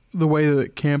with the way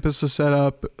that campus is set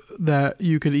up that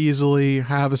you could easily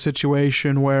have a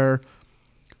situation where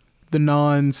the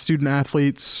non-student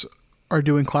athletes are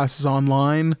doing classes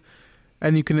online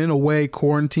and you can, in a way,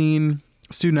 quarantine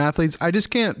student athletes. I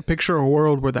just can't picture a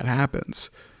world where that happens.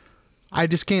 I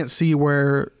just can't see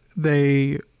where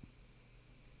they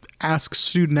ask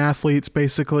student athletes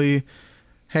basically,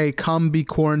 hey, come be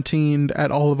quarantined at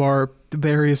all of our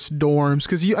various dorms.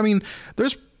 Because,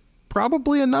 there's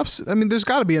probably enough. There's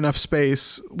got to be enough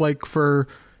space, like, for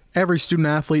every student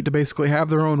athlete to basically have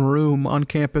their own room on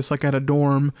campus, like at a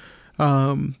dorm.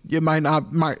 Every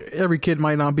kid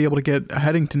might not be able to get a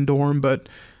Headington dorm, but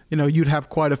you'd have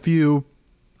quite a few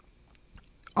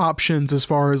options as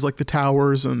far as like the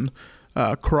Towers and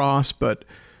Cross. But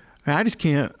I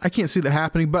can't see that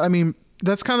happening. But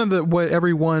that's kind of what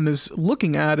everyone is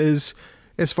looking at, is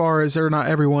as far as, or not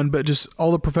everyone, but just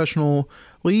all the professional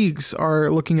leagues are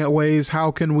looking at ways,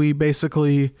 how can we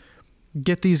basically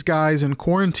get these guys in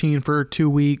quarantine for 2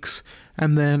 weeks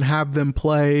and then have them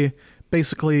play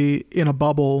basically in a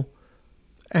bubble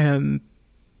and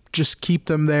just keep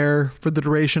them there for the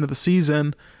duration of the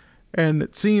season. And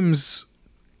it seems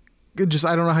just,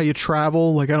 I don't know how you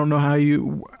travel. Like, I don't know how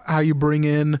you bring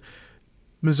in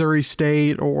Missouri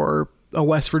State or a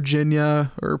West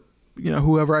Virginia or,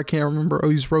 whoever. I can't remember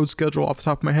OU's road schedule off the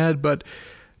top of my head, but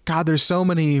God, there's so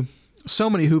many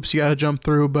hoops you got to jump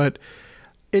through. But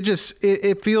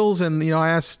it feels, and, I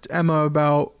asked Emma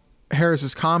about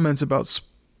Harris's comments about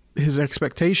his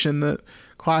expectation that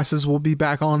classes will be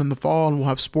back on in the fall and we'll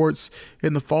have sports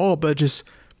in the fall, but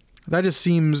that just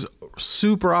seems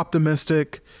super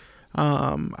optimistic.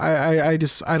 I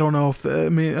don't know if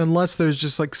unless there's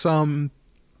just like some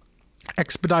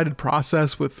expedited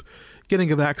process with getting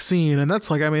a vaccine, and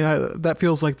that's like, that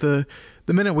feels like the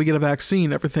minute we get a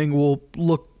vaccine, everything will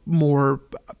look more,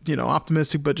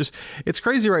 optimistic. But just, it's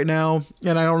crazy right now,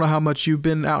 and I don't know how much you've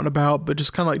been out and about, but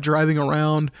just kind of like driving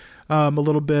around a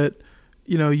little bit,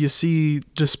 you see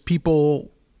just people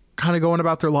kind of going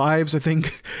about their lives. I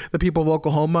think the people of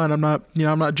Oklahoma, and I'm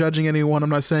not judging anyone. I'm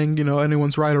not saying,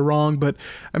 anyone's right or wrong, but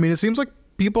it seems like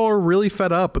people are really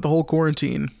fed up with the whole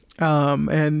quarantine.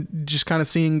 And just kind of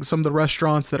seeing some of the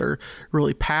restaurants that are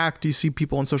really packed. You see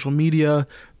people on social media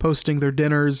posting their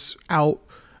dinners out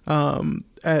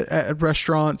at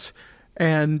restaurants.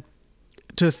 And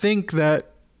to think that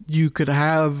you could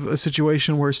have a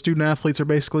situation where student athletes are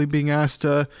basically being asked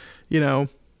to,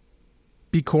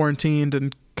 be quarantined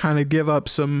and kind of give up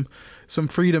some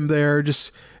freedom there,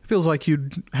 just feels like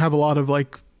you'd have a lot of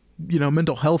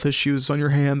mental health issues on your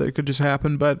hand that could just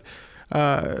happen. But,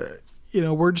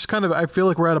 we're just kind of, I feel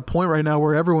like we're at a point right now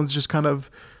where everyone's just kind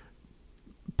of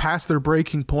past their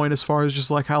breaking point as far as just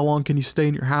like, how long can you stay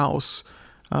in your house?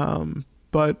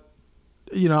 But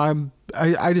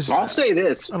I'll say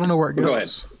this. I don't know where it goes. Go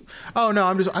ahead. Oh no,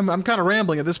 I'm kind of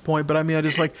rambling at this point, but I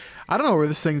don't know where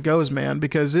this thing goes, man,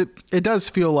 because it does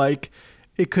feel like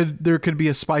there could be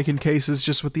a spike in cases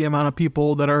just with the amount of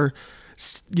people that are,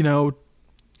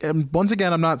 and once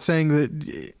again, I'm not saying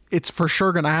that it's for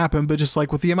sure going to happen, but just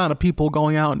like with the amount of people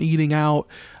going out and eating out,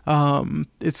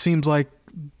 it seems like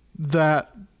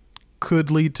that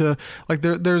could lead to, like,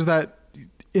 there's that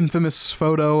infamous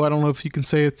photo. I don't know if you can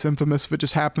say it's infamous if it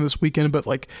just happened this weekend, but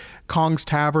like Kong's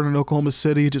Tavern in Oklahoma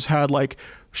City just had like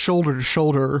shoulder to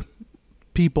shoulder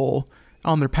people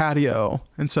on their patio.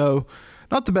 And so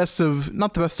not the best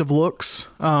of looks.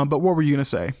 But what were you going to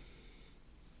say?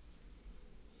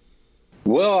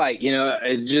 Well,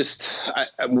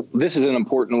 this is an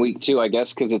important week too, I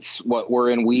guess, because we're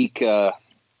in week, I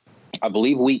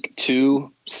believe week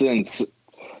 2 since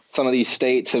some of these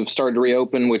states have started to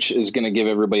reopen, which is going to give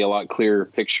everybody a lot clearer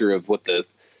picture of what the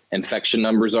infection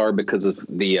numbers are because of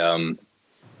the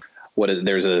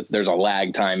there's a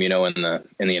lag time, in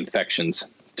the infections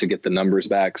to get the numbers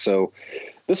back. So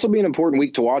this will be an important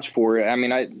week to watch for. I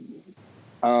mean,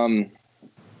 I'm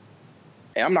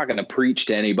not going to preach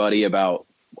to anybody about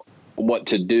what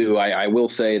to do. I will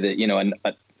say that, and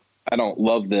I don't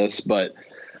love this, but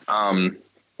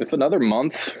if another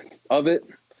month of it,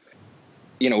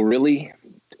 really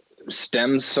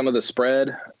stems some of the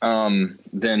spread,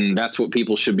 then that's what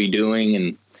people should be doing.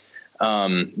 And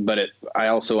but I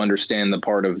also understand the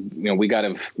part of,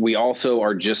 we also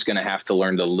are just going to have to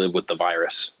learn to live with the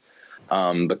virus,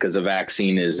 because a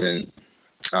vaccine isn't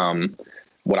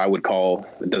what I would call,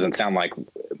 it doesn't sound like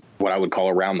what I would call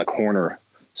around the corner.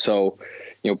 So,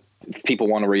 if people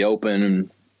want to reopen and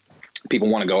people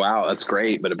want to go out, that's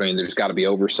great. But I mean, there's got to be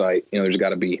oversight. There's got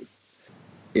to be,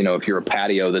 if you're a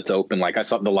patio that's open, like I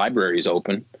saw the library's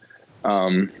open,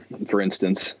 for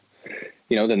instance,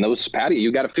 then those patio,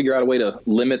 you got to figure out a way to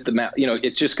limit the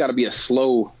it's just got to be a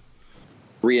slow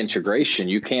reintegration.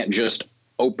 You can't just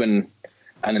open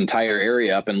an entire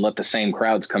area up and let the same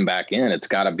crowds come back in. It's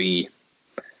got to be,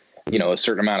 a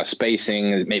certain amount of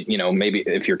spacing, maybe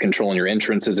if you're controlling your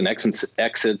entrances and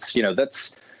exits,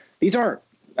 these aren't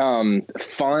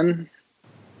fun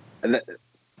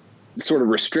sort of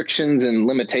restrictions and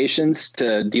limitations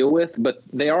to deal with, but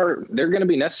they're going to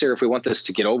be necessary if we want this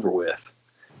to get over with.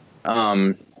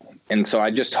 And so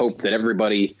I just hope that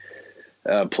everybody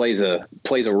plays a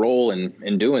role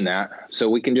in doing that, so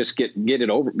we can just get it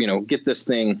over, get this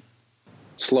thing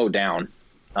slowed down,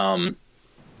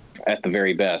 at the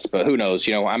very best. But who knows?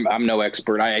 I'm no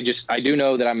expert. I do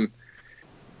know that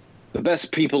the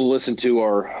best people to listen to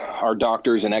are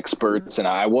doctors and experts, and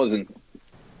I wasn't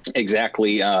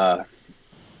exactly I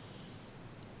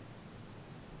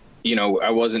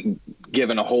wasn't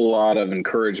given a whole lot of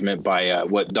encouragement by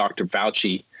what Dr.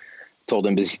 Fauci told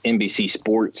NBC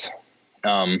Sports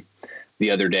the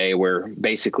other day, where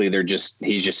basically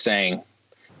he's just saying,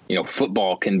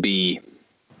 football can be,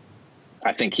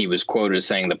 I think he was quoted as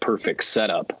saying, the perfect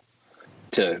setup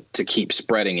to keep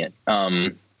spreading it.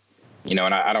 And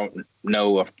I don't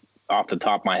know off the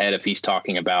top of my head if he's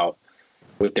talking about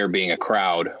with there being a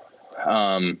crowd.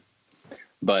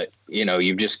 But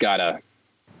you've just got to,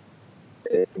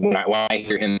 when I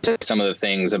hear him say some of the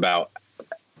things about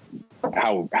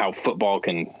how football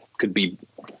could be,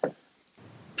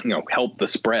 help the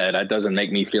spread, that doesn't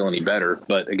make me feel any better.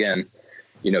 But again,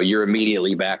 you're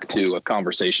immediately back to a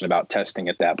conversation about testing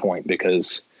at that point,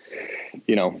 because,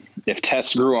 if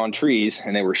tests grew on trees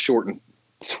and they were short and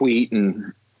sweet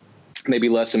and maybe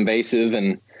less invasive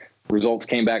and results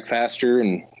came back faster,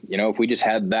 and, if we just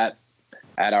had that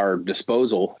at our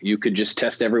disposal, you could just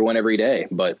test everyone every day,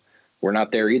 but we're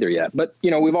not there either yet. But,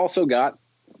 we've also got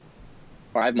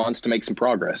 5 months to make some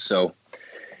progress. So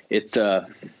it's,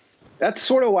 that's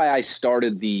sort of why I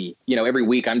started every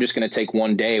week I'm just going to take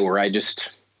one day where I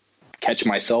just catch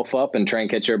myself up and try and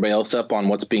catch everybody else up on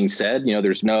what's being said.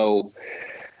 There's no,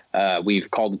 we've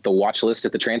called it the watch list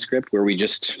at the transcript, where we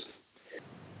just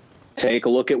take a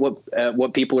look at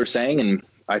what people are saying. And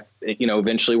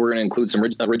eventually we're going to include some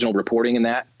original reporting in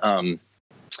that.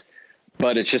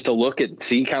 But it's just a look at,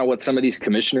 see kind of what some of these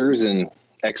commissioners and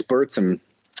experts and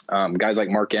guys like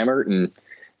Mark Emmert and,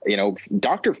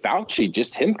 Dr. Fauci,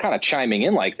 just him kind of chiming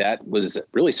in like that was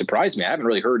really surprised me. I haven't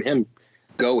really heard him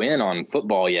go in on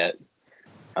football yet.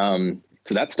 So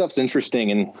that stuff's interesting,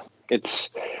 and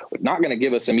it's not going to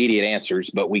give us immediate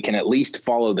answers, but we can at least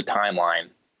follow the timeline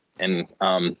and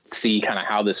see kind of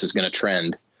how this is going to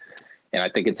trend. And I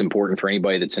think it's important for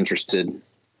anybody that's interested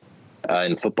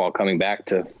in football coming back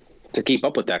to keep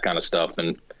up with that kind of stuff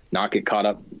and not get caught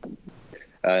up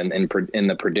in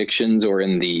the predictions or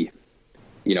in the,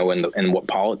 in what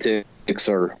politics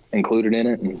are included in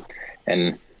it.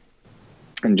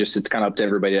 And just, it's kind of up to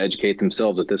everybody to educate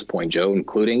themselves at this point, Joe,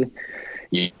 including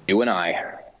you and I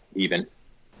even.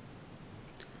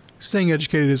 Staying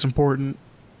educated is important.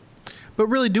 But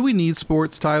really, do we need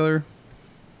sports, Tyler?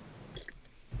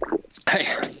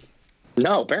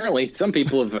 No, apparently some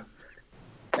people have,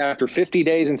 after 50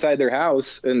 days inside their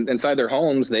house and inside their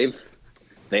homes, they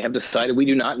have decided we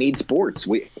do not need sports.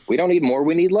 We don't need more,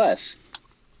 we need less.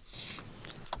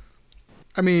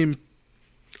 I mean,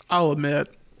 I'll admit,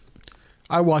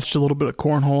 I watched a little bit of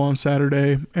cornhole on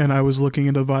Saturday, and I was looking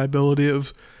into the viability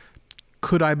of,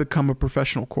 could I become a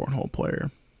professional cornhole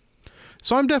player?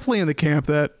 So I'm definitely in the camp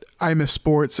that I miss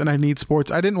sports and I need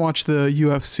sports. I didn't watch the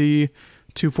UFC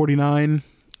 249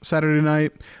 Saturday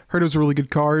night. Heard it was a really good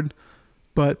card,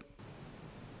 but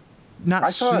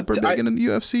not super big in the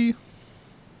UFC.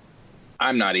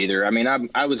 I'm not either. I mean,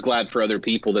 I was glad for other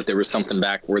people that there was something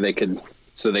back where they could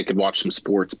watch some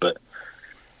sports, but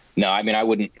No, I mean, I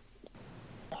wouldn't,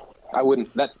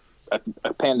 that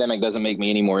a pandemic doesn't make me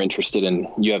any more interested in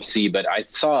UFC, but I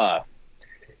saw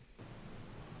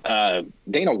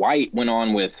Dana White went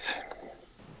on with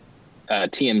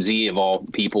TMZ of all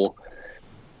people.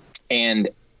 And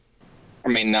I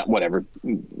mean, not whatever,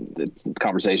 the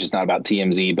conversation's not about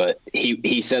TMZ, but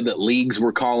he said that leagues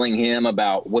were calling him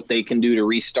about what they can do to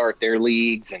restart their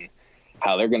leagues and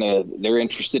how they're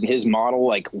interested in his model.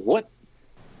 Like what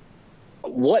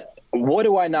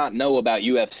do I not know about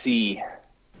UFC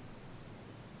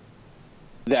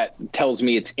that tells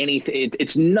me it's anything?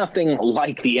 It's nothing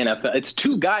like the NFL. It's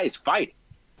two guys fighting.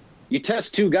 You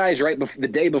test two guys right the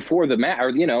day before the match,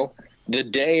 or the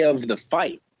day of the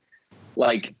fight.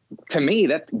 Like, to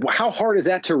me, how hard is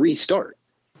that to restart?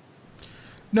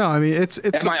 No, I mean it's.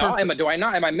 Am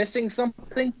I missing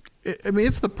something? I mean,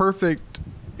 it's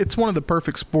one of the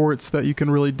perfect sports that you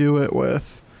can really do it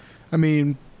with. I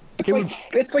mean,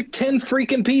 it's like 10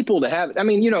 freaking people to have. I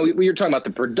mean, you're talking about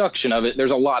the production of it.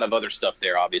 There's a lot of other stuff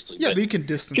there, obviously. Yeah, but you can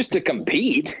distance just to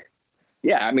compete.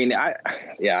 Yeah, I mean,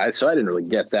 so I didn't really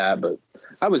get that, but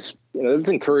I was, it's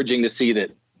encouraging to see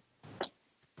that.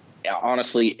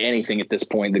 Honestly, anything at this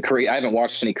point, I haven't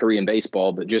watched any Korean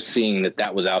baseball, but just seeing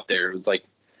that was out there, it was like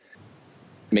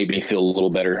made me feel a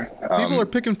little better. People are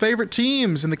picking favorite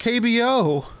teams in the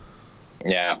KBO.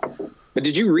 Yeah, but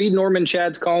did you read Norman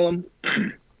Chad's column?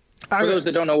 For those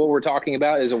that don't know what we're talking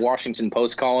about, is a Washington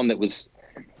Post column that was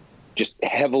just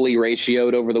heavily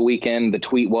ratioed over the weekend. The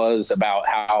tweet was about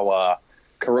how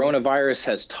coronavirus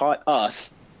has taught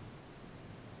us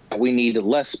that we need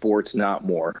less sports, not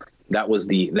more. That was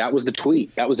the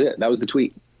tweet. That was it. That was the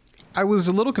tweet. I was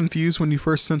a little confused when you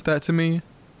first sent that to me.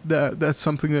 That's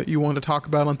something that you want to talk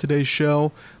about on today's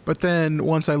show. But then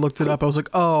once I looked it up, I was like,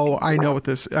 oh, I know what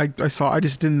this. I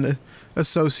just didn't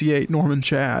associate Norman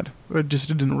Chad. It just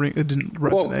didn't ring. It didn't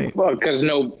resonate. Well, because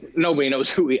nobody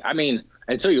knows who he. I mean,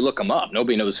 until you look him up,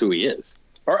 nobody knows who he is.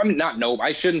 Or I mean, not no.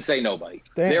 I shouldn't say nobody.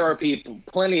 Damn. There are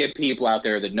plenty of people out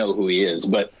there that know who he is.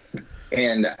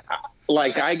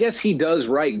 Like, I guess he does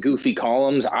write goofy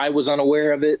columns. I was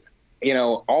unaware of it.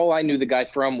 All I knew the guy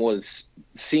from was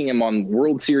seeing him on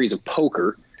World Series of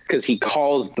Poker, because he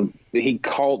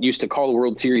used to call the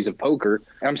World Series of Poker.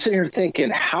 And I'm sitting here thinking,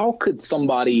 how could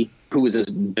somebody who is a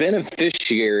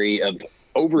beneficiary of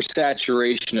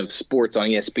oversaturation of sports on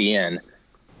ESPN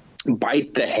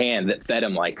bite the hand that fed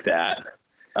him like that?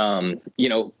 The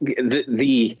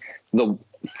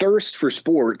thirst for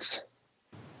sports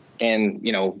and,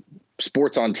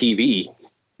 sports on TV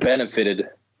benefited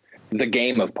the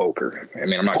game of poker. I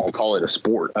mean, I'm not going to call it a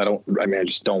sport. I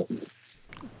just don't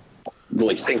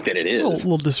really think that it is. A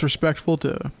little disrespectful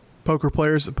to poker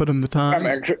players that put in the time.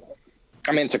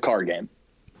 I mean, it's a card game.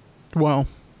 Well,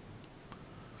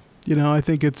 I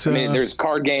think it's... I mean, there's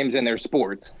card games and there's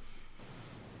sports.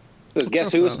 So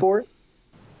guess who a sport?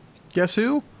 Guess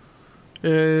who?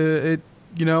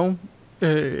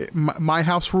 My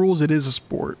house rules, it is a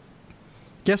sport.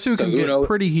 Guess who can get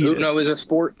pretty heated? Uno is a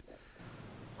sport?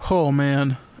 Oh,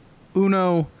 man.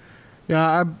 Uno,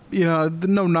 yeah,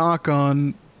 no knock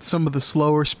on some of the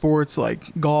slower sports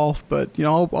like golf, but,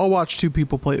 I'll watch two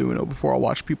people play Uno before I'll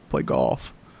watch people play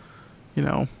golf.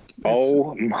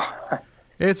 Oh, my.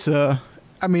 It's a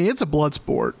blood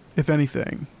sport, if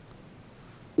anything.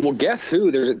 Well, guess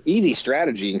who? There's an easy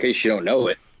strategy in case you don't know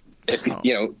it. If,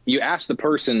 you ask the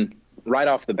person right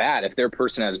off the bat if their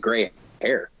person has gray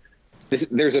hair.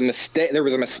 There was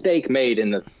a mistake made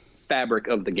in the fabric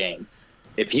of the game.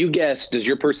 If you guess, does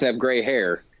your person have gray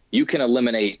hair, you can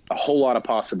eliminate a whole lot of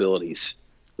possibilities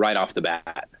right off the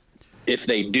bat. If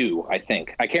they do, I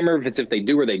think. I can't remember if it's if they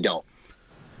do or they don't.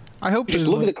 I hope just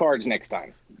look at the cards next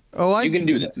time. Oh, you can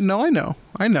do this. No, I know.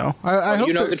 I hope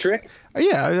you know the trick.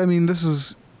 Yeah, I mean, this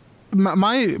is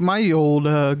my old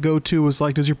go-to was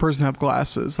like, does your person have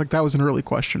glasses? Like that was an early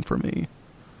question for me.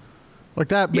 Like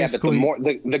that basically. Yeah,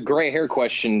 but the gray hair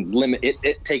question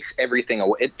it takes everything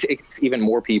away. It takes even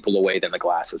more people away than the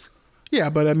glasses. Yeah,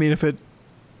 but I mean, it can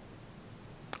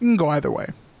go either way.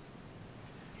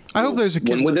 I hope there's a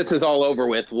kid. When this is all over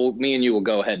with, me and you will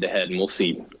go head to head, and we'll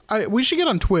see. We should get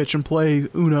on Twitch and play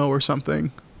Uno or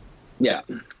something. Yeah,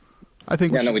 I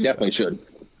think. We definitely should.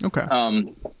 Okay.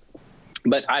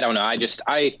 But I don't know. I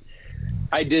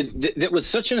did. That was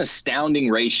such an astounding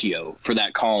ratio for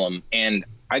that column, and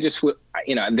I just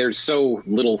there's so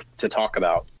little to talk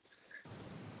about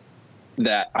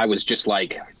that I was just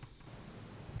like,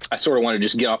 I sort of want to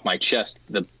just get off my chest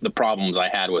the problems I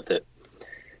had with it.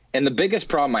 And the biggest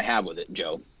problem I have with it,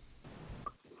 Joe,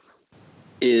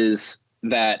 is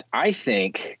that I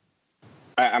think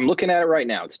I'm looking at it right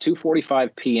now. It's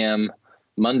 2:45 p.m.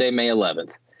 Monday, May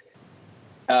 11th.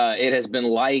 It has been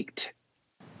liked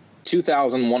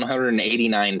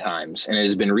 2,189 times, and it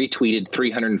has been retweeted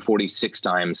 346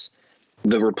 times.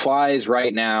 The replies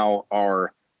right now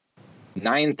are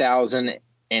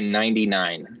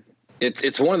 9,099.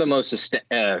 It's one of the most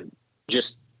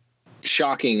just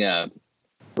shocking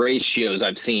ratios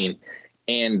I've seen.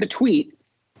 And the tweet,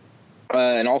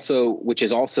 and also, which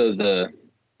is also the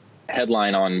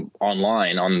headline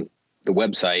online on the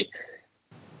website,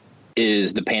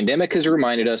 is the pandemic has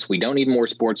reminded us we don't need more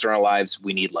sports in our lives.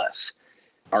 We need less.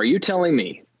 Are you telling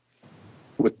me,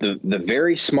 with the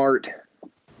very smart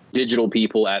digital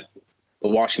people at the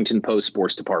Washington Post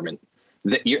sports department,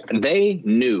 that they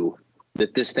knew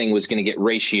that this thing was going to get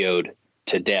ratioed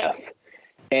to death?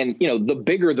 And, the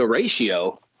bigger the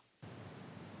ratio,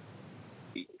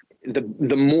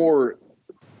 the more,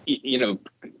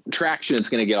 traction it's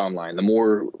going to get online, the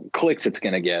more clicks it's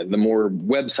going to get, the more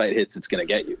website hits it's going to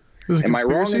get you. Am I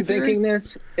wrong in thinking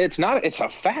this? It's not. It's a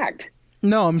fact.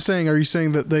 No, I'm saying, are you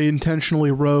saying that they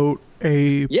intentionally wrote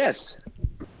a... Yes.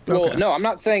 Okay. Well, no, I'm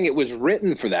not saying it was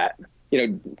written for that.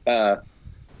 The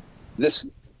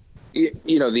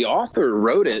author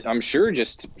wrote it, I'm sure,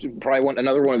 just probably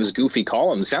another one of his goofy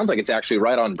columns. Sounds like it's actually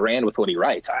right on brand with what he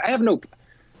writes. I have no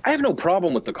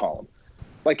problem with the column.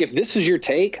 Like, if this is your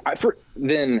take,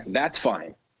 then that's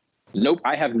fine. Nope,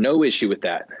 I have no issue with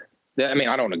that. I mean,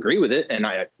 I don't agree with it, and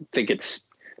I think it's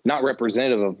not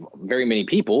representative of very many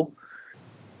people,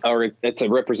 or it's a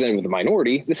representative of the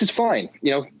minority. This is fine.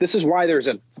 This is why there's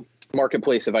a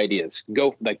marketplace of ideas.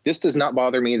 This does not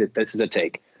bother me that this is a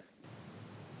take.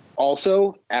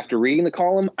 Also, after reading the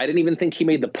column, I didn't even think he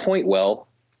made the point well,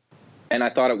 and I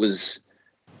thought it was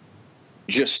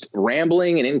just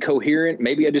rambling and incoherent.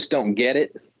 Maybe I just don't get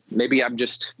it. Maybe I'm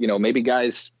just, maybe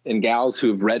guys and gals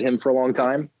who've read him for a long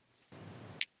time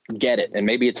get it, and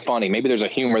maybe it's funny. Maybe there's a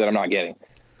humor that I'm not getting.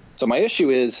 So my issue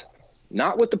is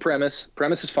not with the premise.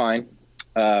 Premise is fine.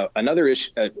 Another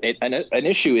issue, an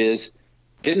issue is,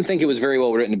 didn't think it was very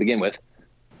well written to begin with.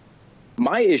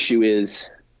 My issue is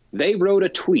they wrote a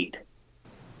tweet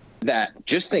that,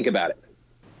 just think about it,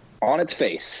 on its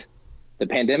face, the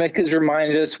pandemic has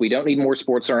reminded us we don't need more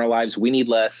sports in our lives. We need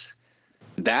less.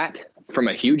 That, from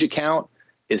a huge account,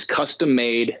 is custom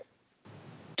made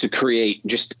to create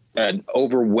just an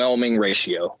overwhelming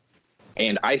ratio.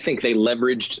 And I think they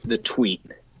leveraged the tweet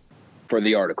for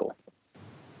the article.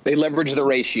 They leveraged the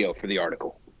ratio for the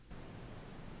article.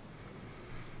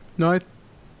 No, it's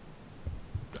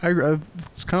kind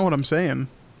of what I'm saying.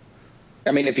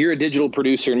 I mean, if you're a digital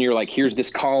producer and you're like, here's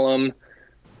this column.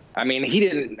 I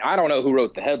mean, I don't know who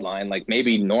wrote the headline. Like,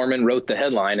 maybe Norman wrote the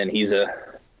headline and he's a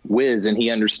whiz and he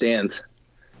understands,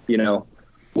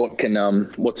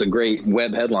 what's a great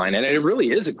web headline. And it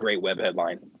really is a great web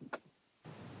headline.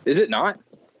 Is it not?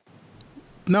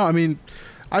 No, I mean,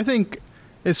 I think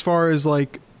as far as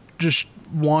just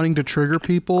wanting to trigger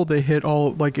people, they hit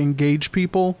all, engage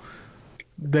people,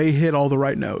 they hit all the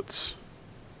right notes.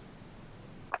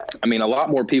 I mean, a lot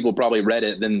more people probably read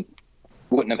it than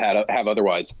wouldn't have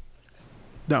otherwise.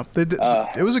 No, they did.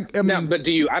 It was but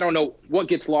I don't know what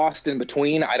gets lost in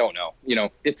between. I don't know.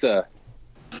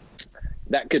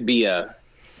 That could be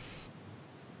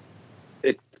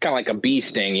it's kind of like a bee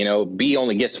sting, bee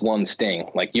only gets one sting.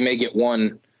 Like, you may get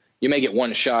one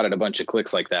shot at a bunch of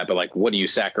clicks like that, but what do you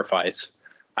sacrifice?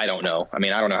 I don't know. I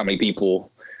mean, I don't know how many people.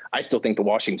 I still think the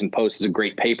Washington Post is a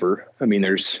great paper. I mean,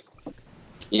 there's,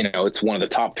 it's one of the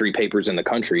top 3 papers in the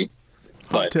country.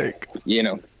 But,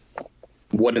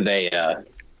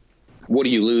 what do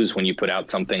you lose when you put out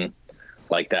something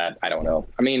like that? I don't know.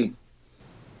 I mean,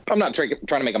 I'm not trying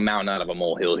to make a mountain out of a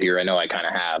molehill here. I know I kind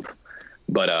of have,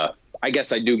 but I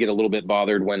guess I do get a little bit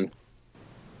bothered when,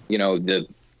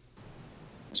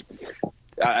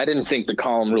 I didn't think the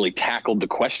column really tackled the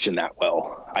question that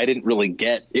well. I didn't really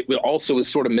get it. Also was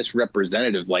sort of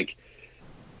misrepresentative, saying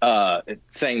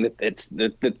that it's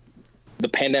the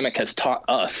pandemic has taught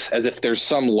us, as if there's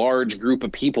some large group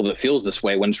of people that feels this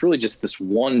way, when it's really just this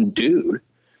one dude.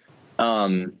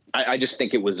 I just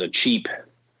think it was a cheap,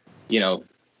 I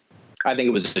think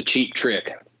it was a cheap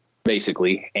trick,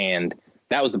 basically. And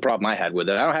that was the problem I had with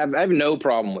it. I have no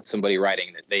problem with somebody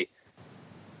writing that they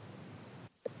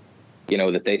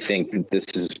think that this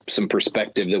is some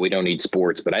perspective that we don't need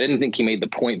sports, but I didn't think he made the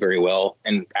point very well.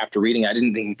 And after reading, I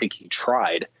didn't think he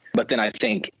tried. But then I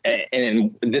think,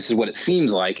 and this is what it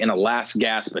seems like, in a last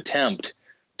gasp attempt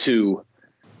to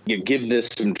give this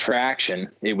some traction,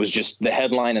 it was just the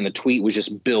headline and the tweet was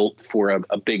just built for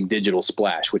a big digital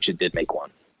splash, which it did make one.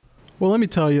 Well, let me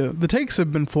tell you, the takes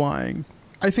have been flying.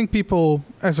 I think people,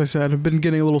 as I said, have been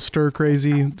getting a little stir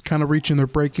crazy, kind of reaching their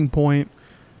breaking point.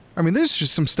 I mean, there's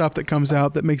just some stuff that comes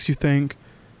out that makes you think,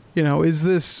 is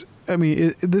this,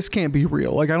 this can't be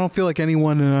real. Like, I don't feel like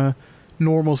anyone in a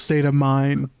normal state of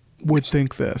mind would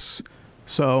think this.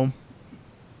 So.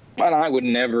 But I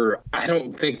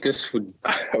don't think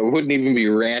I wouldn't even be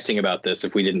ranting about this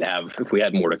if we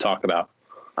had more to talk about.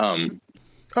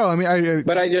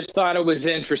 But I just thought it was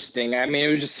interesting. I mean,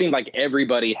 it just seemed like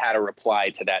everybody had a reply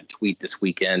to that tweet this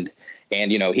weekend. And,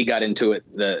 he got into it.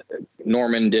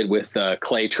 Norman did with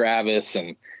Clay Travis,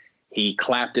 and he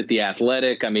clapped at The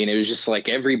Athletic. I mean, it was just like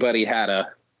everybody had a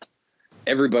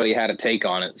take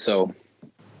on it. So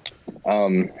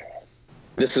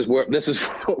this is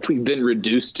what we've been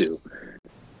reduced to.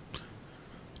 Do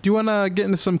you want to get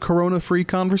into some Corona-free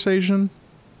conversation?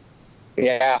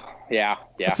 Yeah.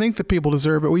 I think the people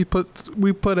deserve it. We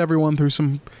put everyone through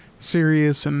some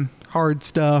serious and hard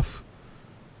stuff.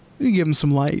 You give them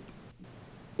some light.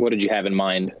 What did you have in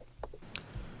mind?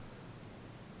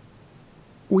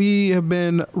 We have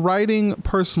been writing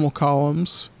personal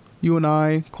columns. You and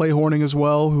I, Clay Horning as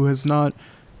well, who has not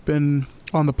been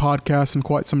on the podcast in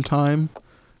quite some time.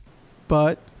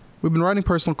 But we've been writing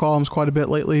personal columns quite a bit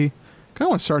lately. Kind of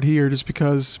want to start here just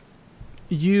because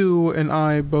you and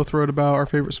I both wrote about our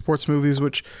favorite sports movies,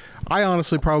 which I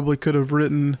honestly probably could have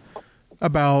written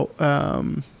about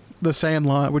The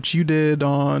Sandlot, which you did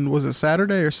on, was it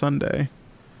Saturday or Sunday?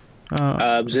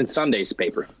 It was in Sunday's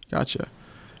paper. Gotcha.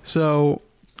 So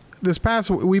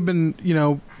we've been,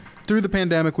 through the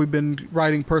pandemic, we've been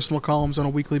writing personal columns on a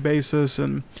weekly basis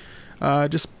and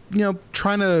just,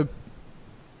 trying to,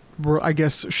 I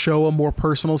guess, show a more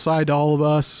personal side to all of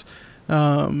us.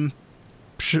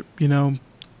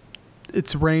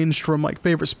 It's ranged from like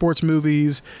favorite sports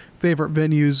movies, favorite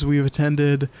venues we've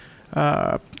attended,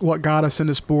 what got us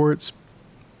into sports.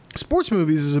 Sports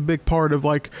movies is a big part of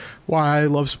like why I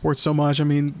love sports so much. I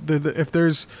mean, if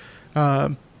there's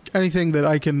anything that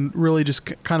I can really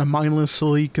just kind of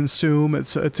mindlessly consume,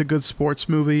 it's a good sports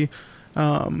movie.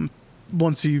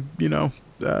 Once you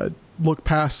look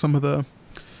past some of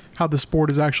how the sport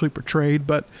is actually portrayed,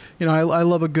 but I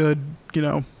love a good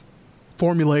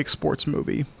formulaic sports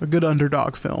movie, a good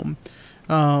underdog film.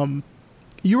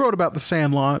 You wrote about The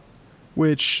Sandlot,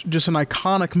 which just an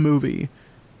iconic movie,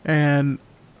 and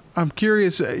I'm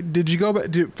curious, did you go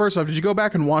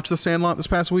back and watch The Sandlot this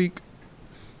past week?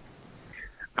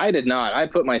 I did not. I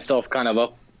put myself kind of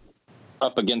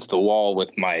up against the wall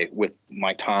with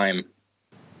my time.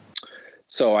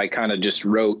 So I kind of just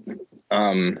wrote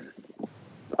a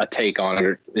take on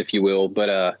it, if you will.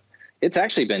 But it's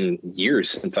actually been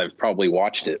years since I've probably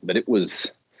watched it. But it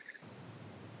was,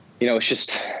 it's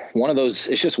just one of those.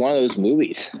 It's just one of those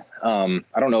movies. I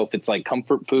don't know if it's like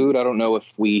comfort food. I don't know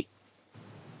if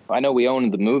I know we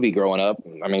owned the movie growing up.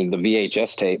 I mean, the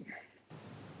VHS tape.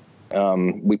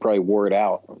 We probably wore it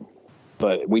out,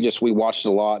 but we watched it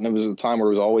a lot, and it was a time where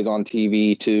it was always on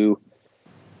TV too.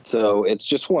 So it's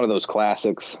just one of those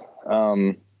classics.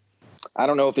 I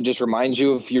don't know if it just reminds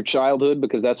you of your childhood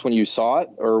because that's when you saw it,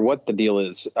 or what the deal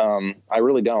is. I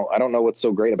really don't. I don't know what's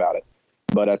so great about it,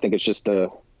 but I think it's kind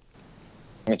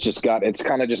of just got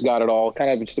it all,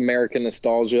 kind of just American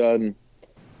nostalgia and,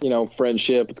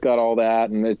 friendship. It's got all that.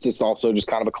 And it's just also just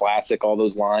kind of a classic, all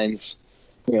those lines,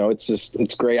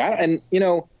 it's great.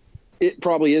 It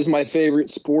probably is my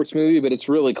favorite sports movie, but it's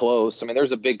really close. I mean,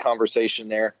 there's a big conversation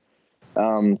there.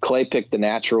 Clay picked The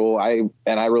Natural. I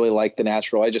really like The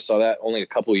Natural. I just saw that only a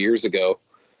couple of years ago,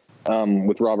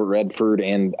 with Robert Redford.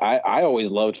 And I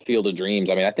always loved Field of Dreams.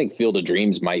 I mean, I think Field of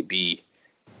Dreams might be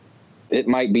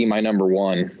my number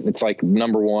one. It's like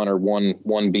number one or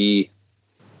 1B.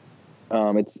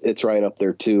 It's right up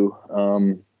there too.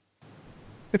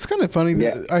 It's kind of funny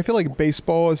that I feel like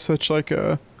baseball is such like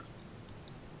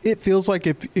it feels like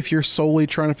if you're solely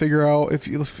trying to figure out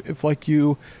if like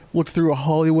you look through a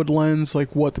Hollywood lens,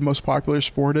 like what the most popular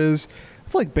sport is, I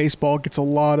feel like baseball gets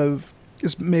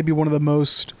is maybe one of the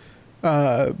most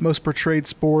portrayed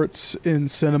sports in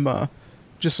cinema.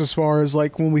 Just as far as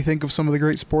like when we think of some of the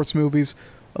great sports movies,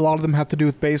 a lot of them have to do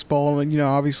with baseball, and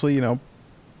obviously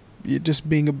just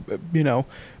being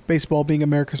baseball being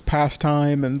America's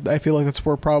pastime, and I feel like that's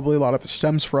where probably a lot of it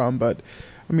stems from. But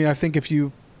I mean, I think if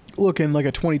you look in like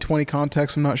a 2020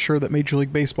 context, I'm not sure that Major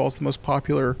League Baseball is the most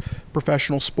popular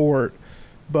professional sport,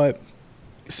 but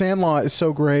Sandlot is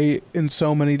so great in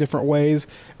so many different ways,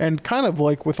 and kind of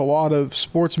like with a lot of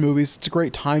sports movies, it's a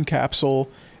great time capsule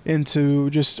into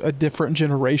just a different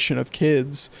generation of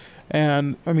kids.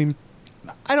 And I mean,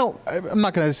 I'm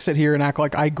not going to sit here and act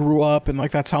like I grew up and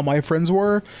like that's how my friends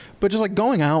were, but just like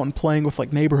going out and playing with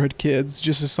like neighborhood kids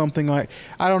just is something like,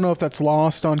 I don't know if that's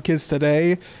lost on kids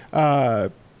today.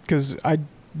 Cause I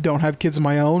don't have kids of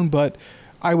my own, but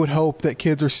I would hope that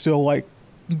kids are still like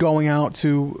going out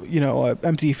to, you know, an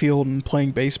empty field and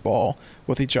playing baseball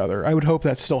with each other. I would hope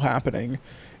that's still happening.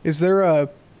 Is there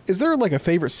like a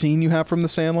favorite scene you have from The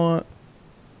Sandlot?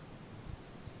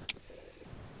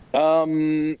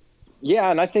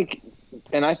 Yeah, and I think,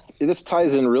 this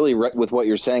ties in really with what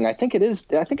you're saying. I think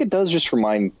it does just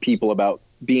remind people about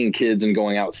being kids and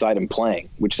going outside and playing,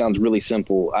 which sounds really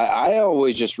simple. I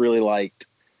always just really liked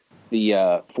the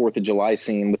 4th of July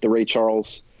scene with the Ray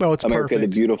Charles It's America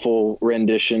perfect. the Beautiful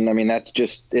rendition. I mean, it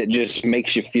just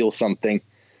makes you feel something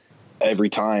every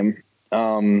time.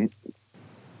 Other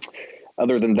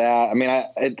than that, I mean,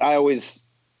 I always,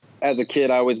 as a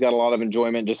kid, I always got a lot of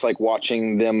enjoyment just like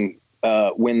watching them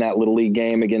win that Little League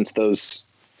game against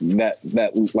that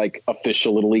like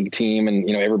official Little League team. And,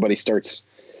 you know, everybody starts,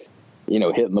 you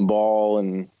know, hitting the ball,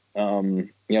 and, you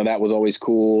know, that was always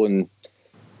cool. And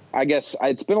I guess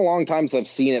it's been a long time since I've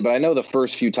seen it, but I know the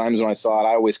first few times when I saw it,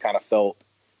 I always kind of felt,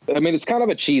 I mean, it's kind of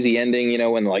a cheesy ending, you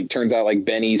know, when like turns out like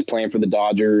Benny's playing for the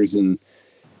Dodgers and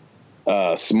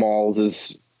Smalls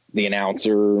is the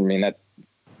announcer. I mean, that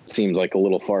seems like a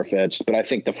little far-fetched, but I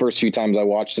think the first few times I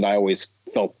watched it, I always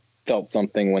felt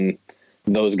something when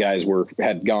those guys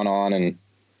had gone on and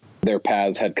their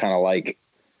paths had kind of like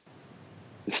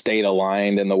stayed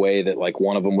aligned in the way that like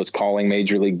one of them was calling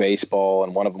Major League Baseball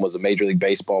and one of them was a Major League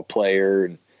Baseball player,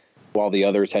 and while the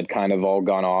others had kind of all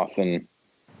gone off and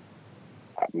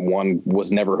one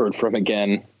was never heard from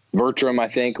again. Vertram, I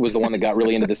think, was the one that got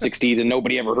really into the 60s and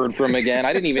nobody ever heard from again.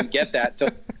 I didn't get that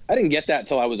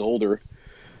till I was older.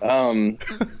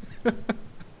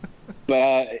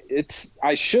 But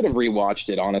I should have rewatched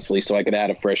it, honestly, so I could add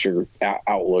a fresher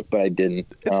outlook, but I didn't.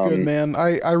 It's good, man.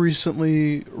 I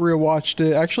recently rewatched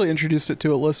it. I actually introduced it to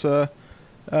Alyssa,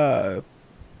 I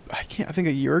think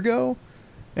a year ago,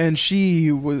 and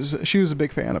she was a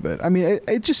big fan of it. I mean,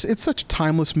 it's such a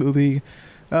timeless movie.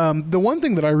 The one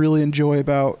thing that I really enjoy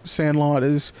about Sandlot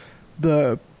is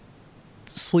the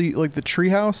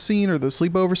treehouse scene or the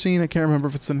sleepover scene. I can't remember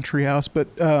if it's in a treehouse, but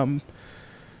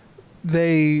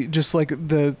they just like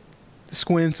the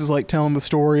Squints is like telling the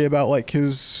story about like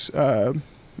his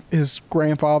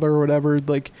grandfather or whatever,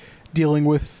 like dealing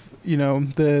with, you know,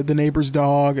 the neighbor's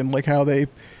dog and like how they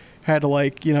had to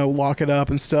like, you know, lock it up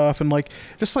and stuff, and like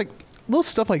just like little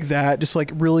stuff like that just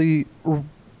like really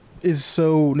is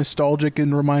so nostalgic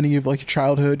and reminding you of like your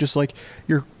childhood, just like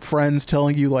your friends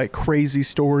telling you like crazy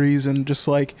stories and just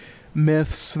like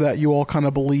myths that you all kind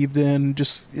of believed in.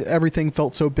 Just everything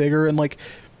felt so bigger. And like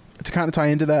to kind of tie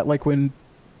into that, like when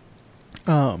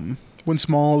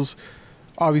Smalls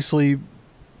obviously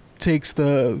takes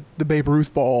the Babe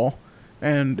Ruth ball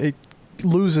and it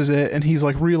loses it, and he's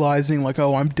like realizing like,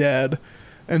 oh, I'm dead.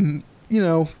 And you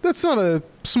know, that's not a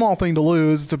small thing to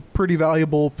lose. It's a pretty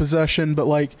valuable possession, but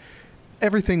like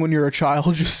everything when you're a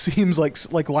child just seems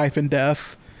like life and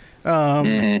death.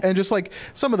 And just like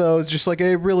some of those, just like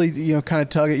it really, you know, kind of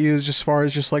tug at you as far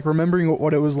as just like remembering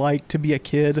what it was like to be a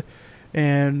kid.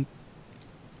 And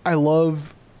I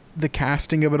love the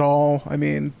casting of it all. I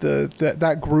mean,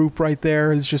 that group right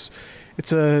there is just,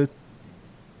 I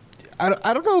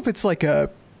don't know if it's like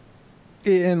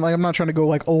and like I'm not trying to go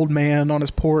like old man on his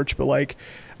porch, but like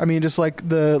I mean just like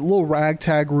the little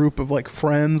ragtag group of like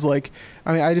friends. Like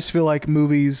I mean I just feel like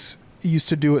movies used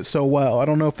to do it so well. I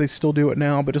don't know if they still do it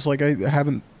now, but just like I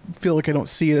feel like I don't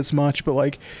see it as much, but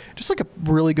like just like a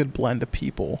really good blend of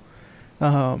people.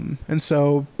 And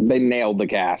so they nailed the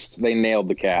cast.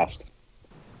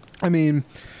 I mean,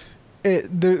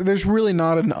 there's really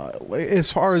not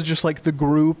as far as just like the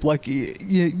group, like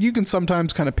you can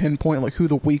sometimes kind of pinpoint like who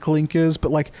the weak link is, but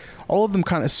like all of them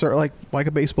kind of serve like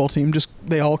a baseball team, just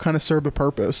they all kind of serve a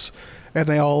purpose, and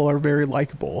they all are very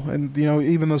likable. And you know,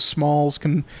 even though Smalls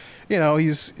can, you know,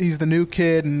 he's the new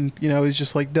kid, and you know, he's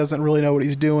just like doesn't really know what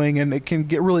he's doing, and it can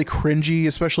get really cringy,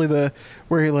 especially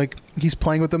where he's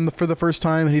playing with them for the first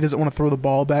time and he doesn't want to throw the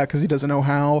ball back because he doesn't know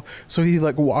how, so he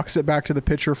like walks it back to the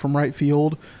pitcher from right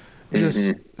field.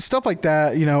 Just stuff like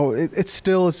that, you know. It's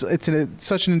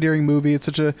such an endearing movie. It's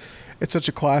such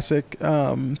a classic.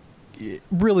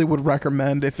 Really would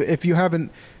recommend if you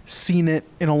haven't seen it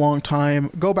in a long time,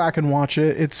 go back and watch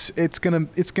it. It's gonna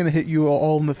hit you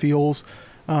all in the feels.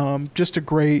 Just a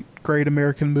great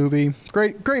American movie,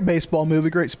 great baseball movie,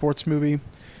 great sports movie.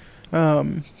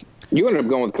 You ended up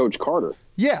going with Coach Carter.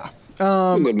 Yeah, it's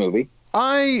a good movie.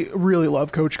 I really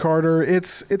love Coach Carter.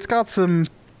 It's got some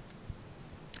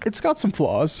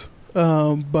flaws,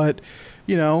 but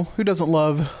you know, who doesn't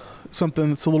love something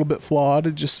that's a little bit flawed?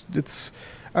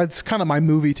 It's kind of my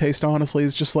movie taste, honestly.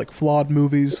 It's just like flawed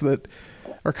movies that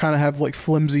or kind of have like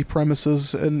flimsy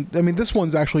premises. And I mean, this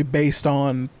one's actually based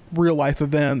on real life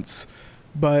events,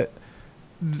 but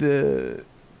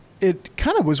it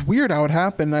kind of was weird how it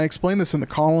happened. I explained this in the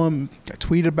column, I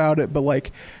tweeted about it, but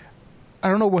like, I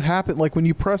don't know what happened. Like when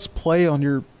you press play on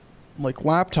your like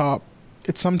laptop,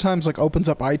 it sometimes like opens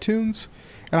up iTunes,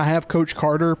 and I have Coach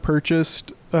Carter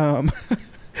purchased in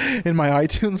my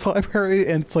iTunes library,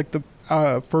 and it's like the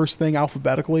first thing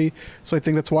alphabetically. So I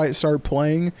think that's why it started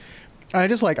playing. And I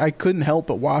just like, I couldn't help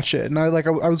but watch it. And I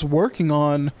was working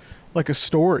on like a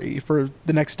story for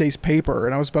the next day's paper,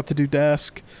 and I was about to do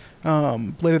desk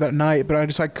later that night, but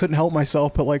I couldn't help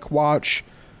myself but like watch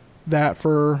that.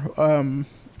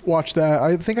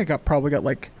 I think I probably got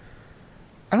like,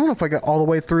 I don't know if I got all the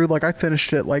way through. Like I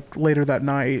finished it like later that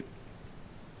night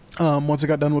once I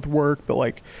got done with work. But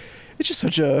like, it's just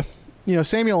such a,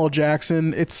 Samuel L.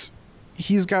 Jackson,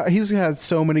 he's had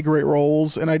so many great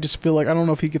roles, and I just feel like I don't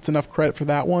know if he gets enough credit for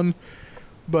that one.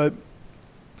 But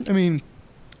I mean,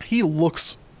 he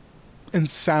looks and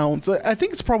sounds, I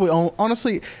think it's probably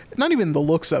honestly not even the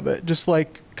looks of it, just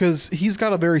like because he's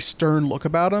got a very stern look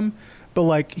about him, but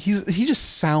like he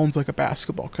just sounds like a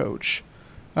basketball coach.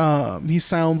 He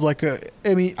sounds like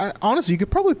honestly, you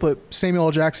could probably put Samuel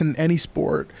L. Jackson in any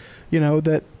sport,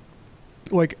 that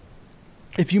like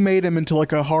if you made him into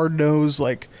like a hard-nosed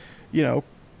like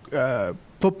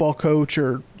football coach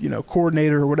or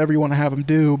coordinator or whatever you want to have him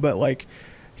do, but like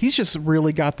he's just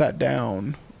really got that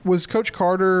down. Was Coach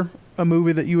Carter a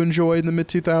movie that you enjoyed in the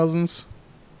mid-2000s?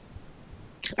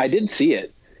 I did see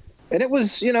it, and it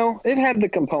was, it had the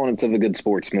components of a good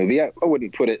sports movie. I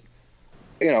wouldn't put it,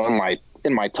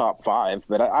 in my top 5,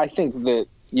 but I think that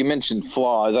you mentioned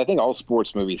flaws. I think all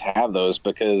sports movies have those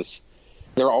because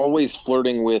they're always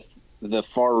flirting with the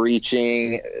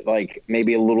far-reaching, like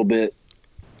maybe a little bit.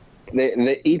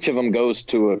 Each of them goes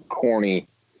to a corny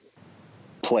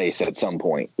place at some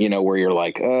point, where you're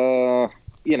like,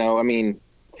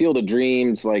 Field of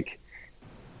Dreams, like,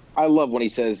 I love when he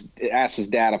asks his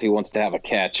dad if he wants to have a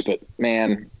catch, but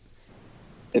man,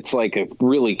 it's like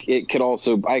it could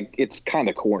also, it's kind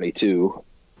of corny too,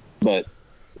 but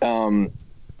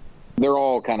they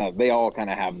all kind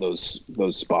of have those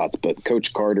spots. But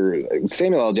Coach Carter,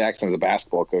 Samuel L. Jackson is a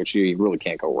basketball coach. You really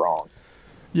can't go wrong.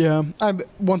 Yeah.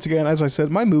 Once again, as I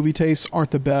said, my movie tastes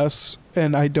aren't the best,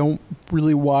 and I don't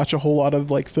really watch a whole lot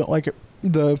of like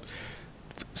the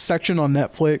section on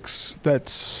Netflix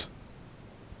that's,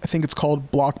 I think it's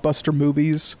called Blockbuster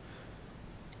Movies.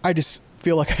 I just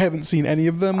feel like I haven't seen any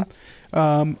of them.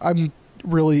 I'm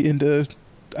really into,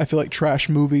 I feel like, trash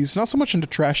movies. Not so much into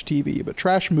trash TV, but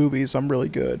trash movies I'm really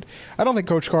good. I don't think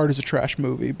Coach Carter's a trash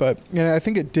movie, but I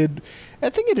think it did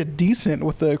decent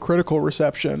with the critical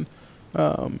reception.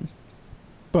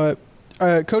 But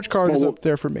Coach Carter's up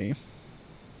there for me.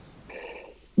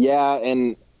 Yeah,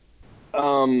 and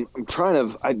I'm trying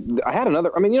to. I had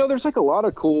another. There's like a lot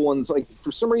of cool ones. Like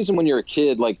for some reason, when you're a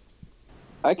kid, like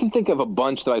I can think of a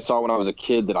bunch that I saw when I was a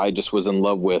kid that I just was in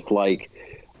love with. Like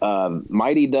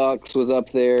Mighty Ducks was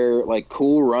up there. Like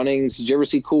Cool Runnings. Did you ever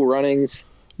see Cool Runnings?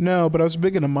 No, but I was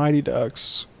big into Mighty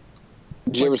Ducks.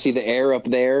 Did you ever see The Air Up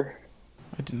There?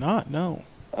 I did not. No.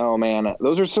 Oh man,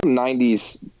 those are some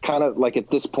 '90s kind of like at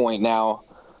this point now.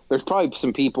 There's probably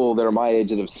some people that are my age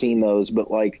that have seen those, but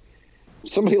like.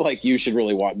 Somebody like you should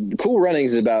really watch. Cool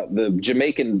Runnings is about the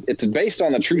Jamaican. It's based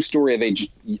on the true story of a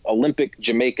Olympic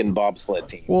Jamaican bobsled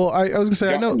team. Well, I was gonna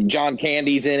say, I know John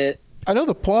Candy's in it. I know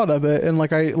the plot of it, and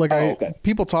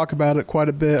people talk about it quite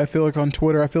a bit. I feel like on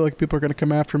Twitter, I feel like people are gonna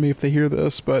come after me if they hear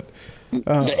this, but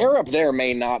The Air Up There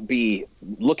may not be.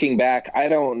 Looking back, I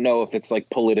don't know if it's like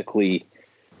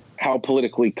how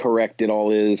politically correct it all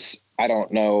is. I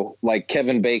don't know. Like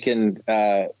Kevin Bacon.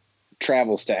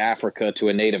 Travels to Africa to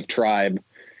a native tribe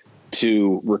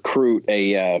to recruit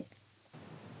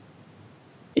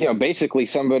basically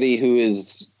somebody who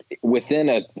is within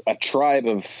a tribe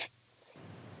of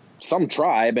some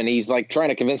tribe, and he's like trying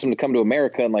to convince him to come to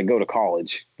America and like go to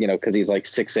college, because he's like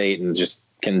 6'8" and just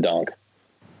can dunk.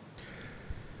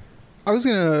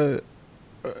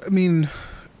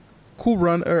 Cool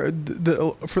Run, or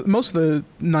for most of the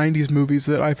 '90s movies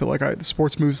that I feel like the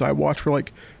sports movies I watched were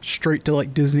like straight to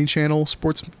like Disney Channel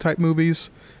sports type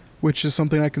movies, which is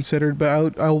something I considered,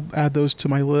 but I'll add those to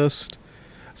my list.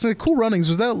 So Cool Runnings,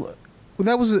 was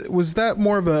that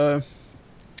more of a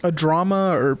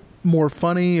drama or more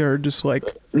funny or just like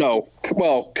no,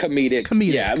 well, comedic.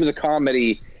 Yeah, it was a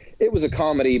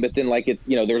comedy. But then like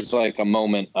there's like a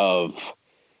moment of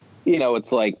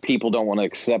it's like people don't want to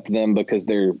accept them because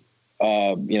they're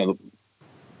I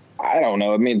don't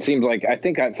know. It seems like, I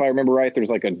think if I remember right,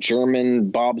 there's like a German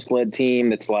bobsled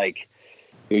team that's like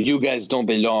you guys don't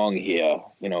belong here.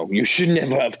 You should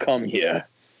never have come here.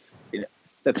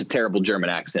 That's a terrible German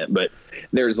accent, but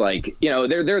there's like,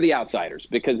 they're the outsiders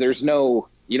because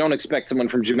you don't expect someone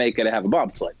from Jamaica to have a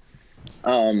bobsled.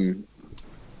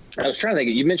 I was trying to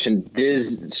think. You mentioned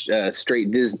straight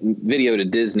video to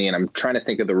Disney, and I'm trying to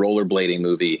think of the rollerblading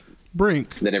movie.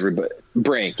 Brink.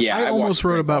 Brink. Yeah, I almost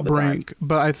wrote about Brink,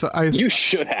 but I thought you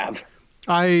should have.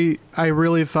 I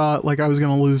really thought like I was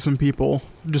going to lose some people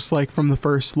just like from the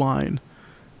first line.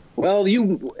 Well,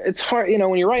 it's hard,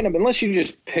 when you're writing them, unless you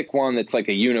just pick one that's like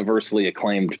a universally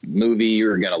acclaimed movie,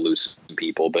 you're going to lose some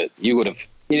people. But you would have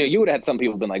had some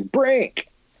people been like Brink.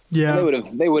 Yeah,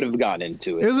 they would have gotten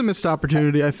into it. It was a missed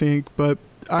opportunity, I think, but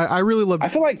I really love. I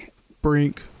feel like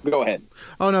Brink. Go ahead.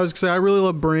 Oh no, I was gonna say I really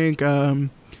love Brink.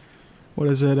 What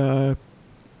is it?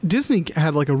 Disney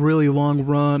had like a really long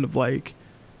run of like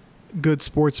good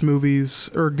sports movies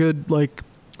or good like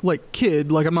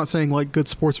kid. Like I'm not saying like good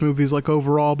sports movies like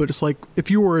overall, but it's like if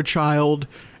you were a child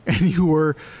and you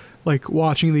were like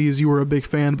watching these, you were a big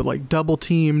fan. But like Double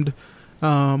Teamed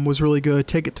was really good.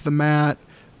 Take It to the Mat.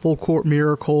 Full Court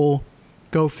Miracle,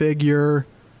 Go Figure.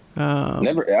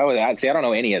 Never. I don't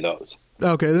know any of those.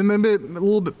 Okay, then maybe a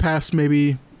little bit past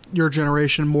maybe your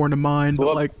generation, more into mine.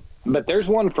 But there's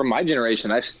one from my generation.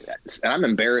 And I'm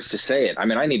embarrassed to say it. I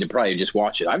mean, I need to probably just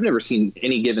watch it. I've never seen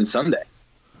Any Given Sunday.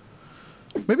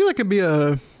 Maybe that could be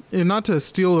not to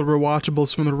steal the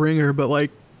rewatchables from the Ringer, but like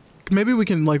maybe we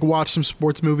can like watch some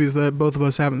sports movies that both of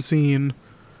us haven't seen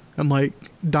and like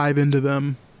dive into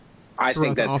them. I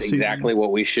think that's exactly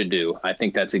what we should do.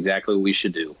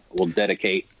 We'll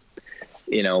dedicate,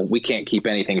 we can't keep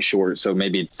anything short. So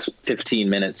maybe it's 15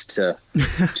 minutes to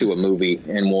a movie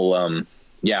and we'll,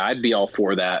 I'd be all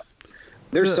for that.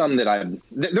 There's some that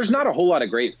there's not a whole lot of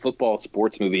great football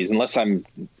sports movies unless I'm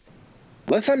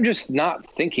just not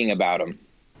thinking about them,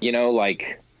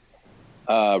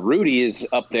 Rudy is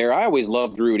up there. I always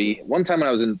loved Rudy. One time when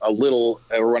I was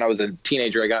when I was a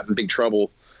teenager, I got in big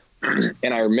trouble.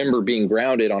 And I remember being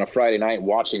grounded on a Friday night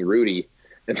watching Rudy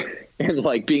and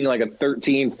like being like a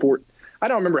 13, 14. I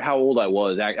don't remember how old I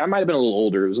was. I might have been a little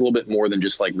older. It was a little bit more than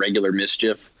just like regular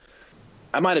mischief.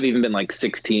 I might have even been like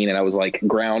 16 and I was like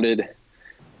grounded.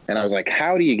 And I was like,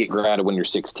 how do you get grounded when you're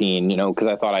 16? Because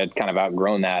I thought I had kind of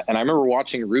outgrown that. And I remember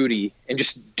watching Rudy and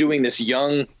just doing this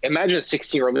imagine a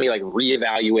 16-year-old me like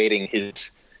reevaluating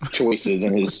his choices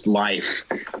in his life.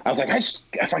 I was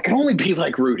like, if I could only be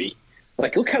like Rudy.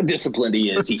 Like, look how disciplined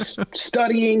he is. He's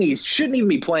studying. He shouldn't even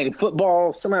be playing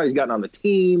football. Somehow he's gotten on the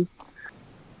team.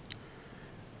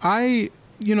 My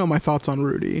thoughts on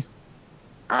Rudy.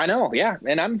 I know, yeah.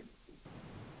 And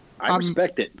I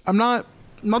respect it. I'm not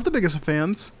the biggest of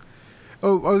fans.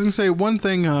 Oh, I was going to say one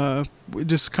thing,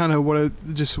 just kind of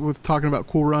with talking about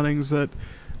Cool Runnings that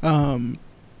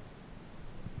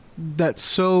that's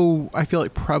so, I feel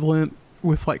like prevalent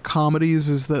with like comedies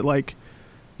is that like,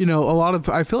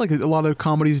 I feel like a lot of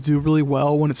comedies do really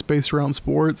well when it's based around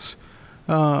sports.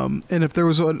 And if there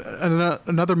was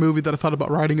another movie that I thought about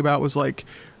writing about was like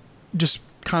just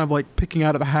kind of like picking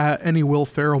out of the hat any Will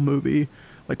Ferrell movie,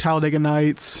 like Talladega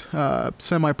Nights,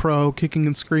 Semi-Pro, Kicking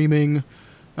and Screaming.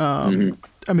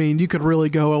 I mean, you could really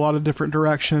go a lot of different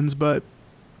directions, but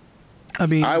I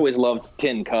mean, I always loved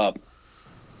Tin Cup.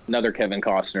 Another Kevin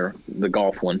Costner, the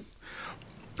golf one.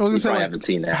 I was gonna say, like, haven't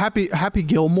seen that. Happy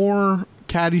Gilmore,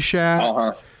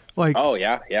 Caddyshack. Like, oh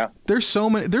yeah. There's so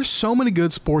many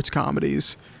good sports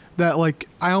comedies that like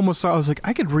I almost thought I was like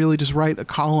I could really just write a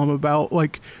column about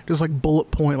like just like bullet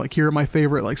point like here are my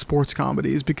favorite like sports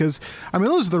comedies because I mean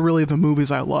those are really the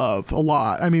movies I love a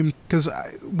lot. I mean because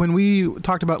when we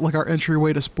talked about like our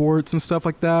entryway to sports and stuff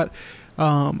like that,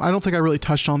 I don't think I really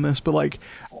touched on this, but like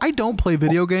I don't play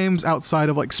video games outside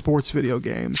of like sports video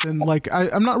games, and like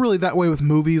I'm not really that way with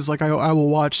movies. Like I will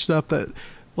watch stuff that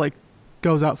like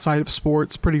goes outside of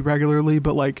sports pretty regularly,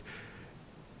 but like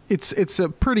it's a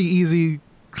pretty easy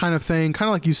kind of thing, kind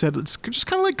of like you said, it's just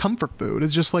kind of like comfort food.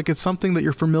 It's just like it's something that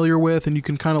you're familiar with and you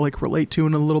can kind of like relate to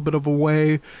in a little bit of a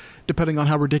way depending on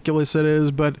how ridiculous it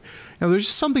is, but there's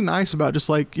just something nice about just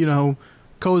like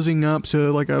cozying up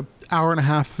to like a hour and a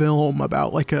half film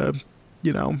about like a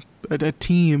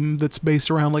team that's based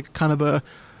around like kind of a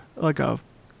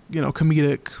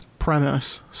comedic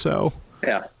premise. So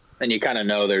yeah, and you kind of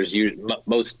know there's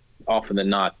most often than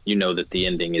not that the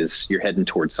ending is you're heading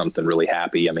towards something really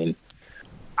happy. I mean,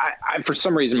 I for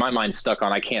some reason my mind's stuck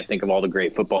on I can't think of all the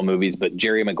great football movies, but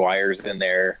Jerry Maguire's in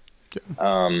there.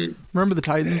 Remember the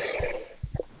Titans?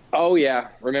 Oh yeah,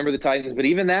 Remember the Titans. But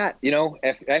even that,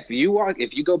 if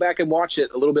you go back and watch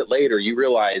it a little bit later, you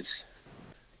realize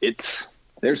it's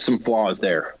there's some flaws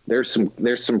there. There's some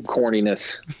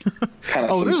corniness, kind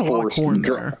of. There's a lot of corn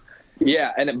there.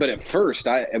 Yeah, but at first,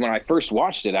 when I first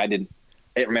watched it, I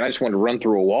just wanted to run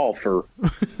through a wall for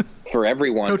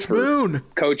everyone.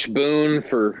 Coach Boone,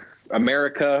 for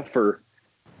America, for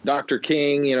Dr.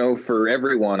 King, for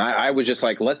everyone. I was just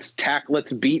like, let's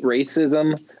beat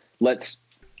racism. Let's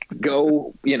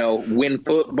go, win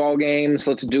football games.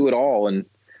 Let's do it all. And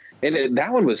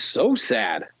that one was so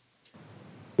sad.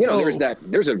 I wasn't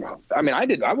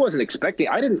expecting,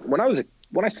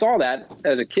 when I saw that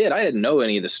as a kid, I didn't know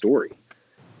any of the story.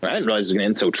 I didn't realize it was going to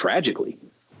end so tragically.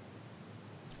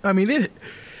 I mean,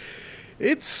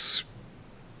 it's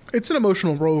an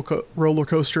emotional roller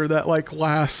coaster that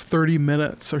lasts 30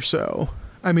 minutes or so.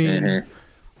 I mean,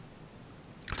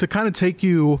 to kind of take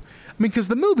you, because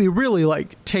the movie really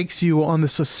takes you on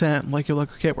this ascent. You're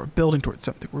like, okay, we're building towards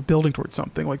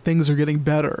something. Like things are getting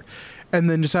better. And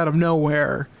then just out of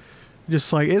nowhere, it's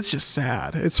just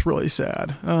sad. It's really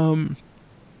sad. But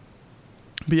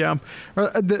yeah,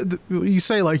 you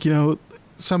say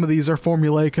some of these are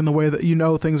formulaic in the way that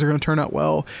things are going to turn out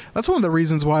well. That's one of the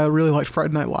reasons why I really like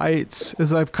Friday Night Lights,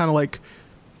 is I've kind of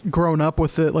grown up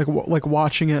with it,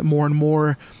 watching it more and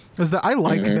more, is that I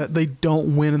like that they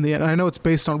don't win in the end. I know it's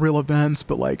based on real events,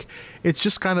 but it's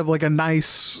just kind of a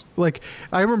nice,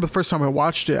 I remember the first time I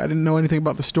watched it, I didn't know anything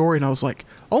about the story, and I was like,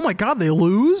 oh my God, they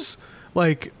lose?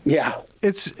 Yeah,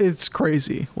 it's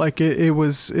crazy. It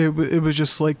was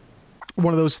just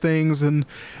one of those things, and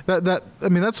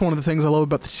that's one of the things I love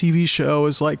about the TV show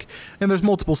is and there's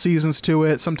multiple seasons to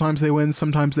it. Sometimes they win,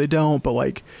 sometimes they don't,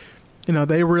 but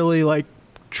they really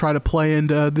try to play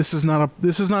into this is not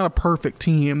a perfect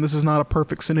team. This is not a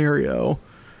perfect scenario.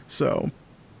 So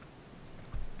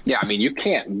yeah, I mean, you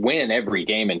can't win every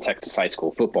game in Texas high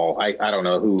school football. I don't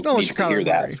know who needs to hear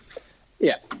that.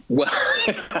 Yeah, well,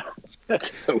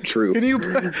 that's so true. Can you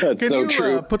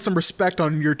put some respect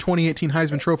on your 2018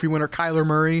 Heisman Trophy winner, Kyler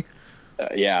Murray?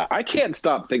 Yeah, I can't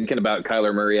stop thinking about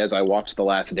Kyler Murray as I watch The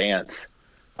Last Dance.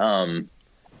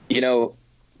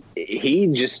 He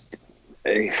just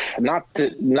not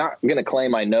going to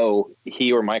claim I know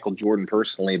he or Michael Jordan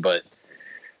personally, but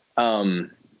kind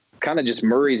of just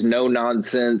Murray's no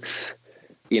nonsense.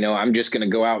 I'm just going to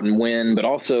go out and win, but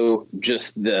also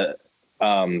just the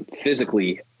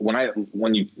physically,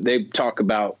 they talk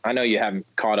about, I know you haven't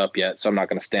caught up yet, so I'm not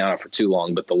going to stay on it for too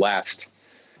long, but the last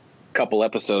couple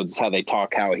episodes, how they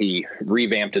talk, how he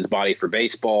revamped his body for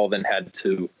baseball, then had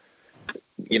to,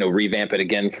 revamp it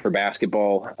again for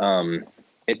basketball.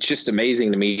 It's just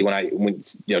amazing to me when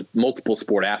multiple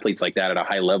sport athletes like that at a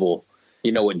high level,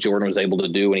 what Jordan was able to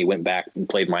do when he went back and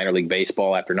played minor league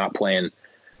baseball after not playing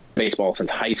baseball since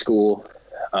high school.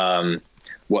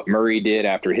 What Murray did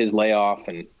after his layoff,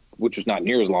 and which was not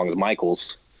near as long as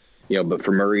Michael's, but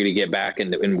for Murray to get back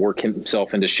and work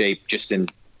himself into shape just in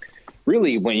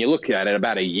really, when you look at it,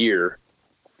 about a year.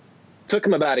 Took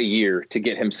him about a year to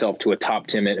get himself to a top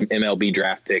 10 MLB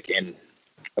draft pick. And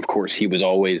of course, he was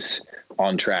always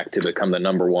on track to become the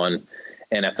number one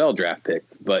NFL draft pick.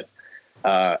 But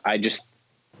that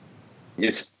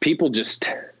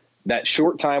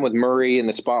short time with Murray in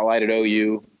the spotlight at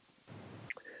OU,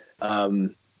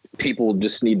 people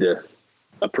just need to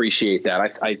appreciate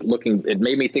that. It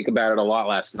made me think about it a lot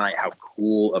last night, how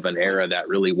cool of an era that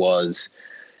really was.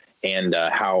 And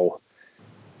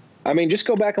just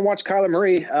go back and watch Kyler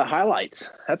Murray highlights.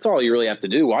 That's all you really have to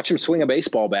do. Watch him swing a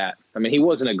baseball bat. I mean, he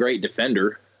wasn't a great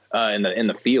defender in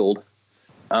the field,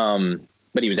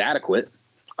 but he was adequate.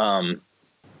 And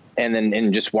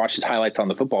just watch his highlights on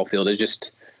the football field. It's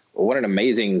just what an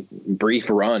amazing brief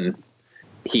run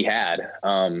he had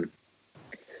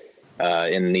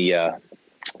in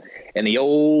the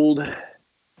old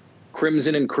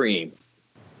crimson and cream,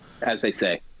 as they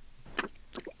say.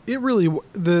 It really,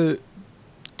 the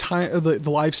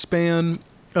lifespan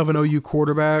of an OU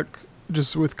quarterback,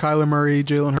 just with Kyler Murray,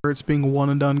 Jalen Hurts being one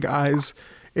and done guys,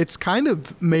 it's kind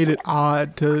of made it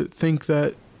odd to think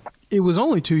that it was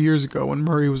only 2 years ago when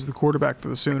Murray was the quarterback for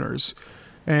the Sooners.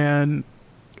 And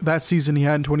that season he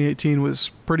had in 2018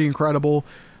 was pretty incredible.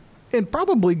 It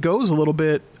probably goes a little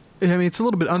bit, it's a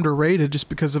little bit underrated just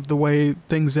because of the way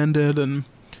things ended, and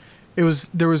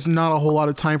there was not a whole lot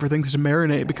of time for things to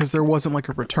marinate because there wasn't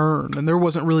a return, and there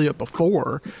wasn't really a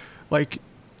before.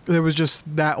 There was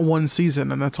just that one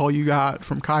season, and that's all you got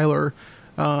from Kyler.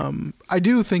 I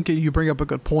do think you bring up a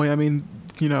good point. I mean,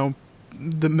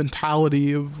 the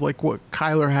mentality of what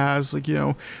Kyler has,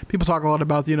 people talk a lot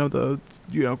about,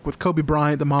 with Kobe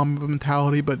Bryant, the Mamba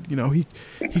mentality, but he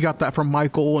got that from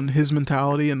Michael and his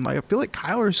mentality. And I feel like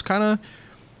Kyler's kind of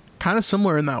kind of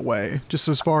similar in that way, just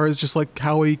as far as just like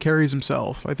how he carries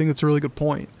himself. I think it's a really good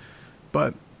point.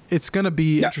 But it's going to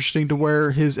be interesting to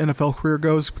where his NFL career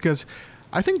goes, because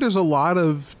I think there's a lot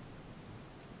of,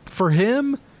 for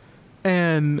him,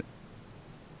 and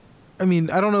I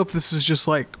mean, I don't know if this is just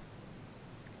like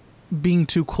being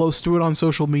too close to it on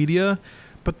social media,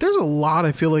 but there's a lot,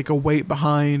 I feel like, a weight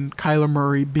behind Kyler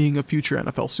Murray being a future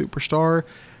NFL superstar.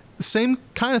 The same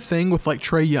kind of thing with like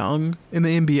Trae Young in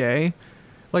the NBA.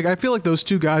 Like, I feel like those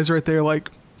two guys right there, like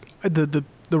the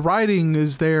writing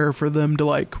is there for them to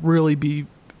like really be,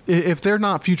 if they're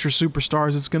not future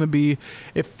superstars, it's going to be,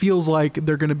 it feels like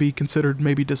they're going to be considered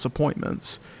maybe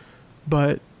disappointments.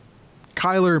 But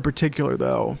Kyler in particular,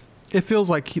 though, it feels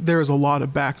like there is a lot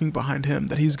of backing behind him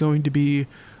that he's going to be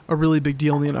a really big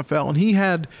deal in the NFL. And he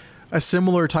had a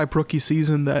similar type rookie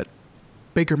season that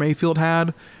Baker Mayfield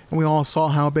had, and we all saw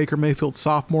how Baker Mayfield's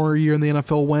sophomore year in the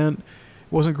NFL went. It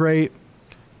wasn't great.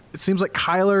 It seems like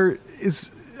Kyler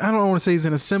is, I don't want to say he's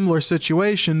in a similar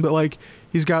situation, but like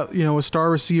he's got, you know,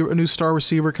 a new star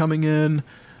receiver coming in.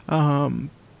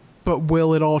 But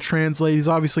will it all translate? He's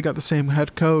obviously got the same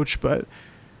head coach, but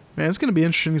man, it's going to be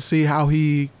interesting to see how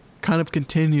he kind of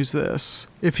continues this,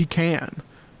 if he can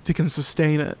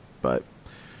sustain it. But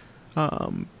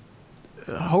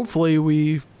hopefully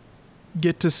we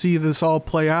get to see this all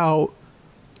play out.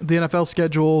 The NFL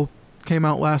schedule came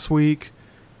out last week,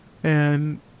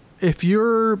 and if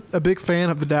you're a big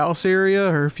fan of the Dallas area,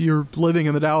 or if you're living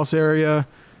in the Dallas area,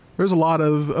 there's a lot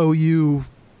of OU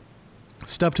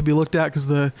stuff to be looked at,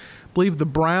 because I believe the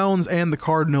Browns and the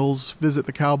Cardinals visit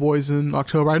the Cowboys in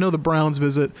October. I know the Browns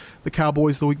visit the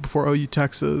Cowboys the week before OU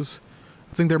Texas.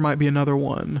 I think there might be another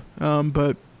one,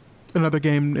 but another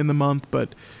game in the month. But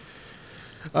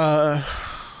I'm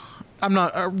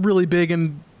not really big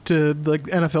into the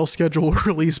NFL schedule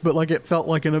release, but like it felt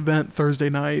like an event Thursday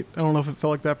night. I don't know if it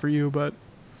felt like that for you, but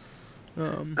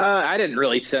I didn't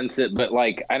really sense it. But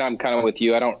like, and I'm kind of with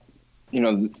you. I don't, you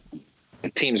know, the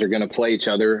teams are going to play each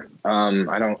other.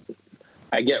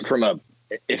 I get from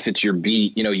if it's your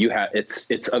beat, you know,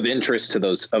 it's of interest to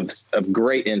those, of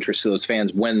great interest to those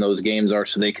fans when those games are,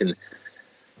 so they can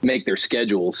make their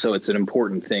schedule. So it's an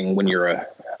important thing when you're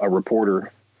a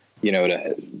reporter, you know,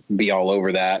 to be all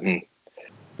over that.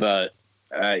 But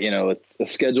you know, it's a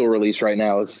schedule release right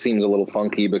now. It seems a little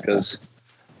funky because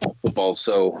football's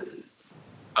so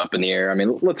up in the air. I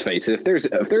mean, let's face it, if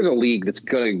there's a league that's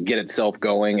going to get itself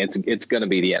going, it's going to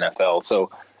be the NFL.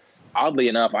 So oddly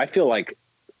enough, I feel like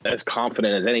as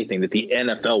confident as anything that the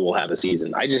NFL will have a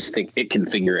season. I just think it can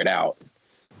figure it out.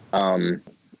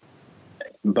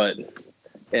 But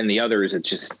in the others, it's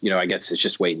just, you know, I guess it's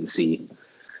just wait and see.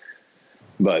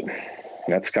 But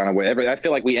that's kind of what I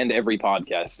feel like we end every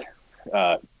podcast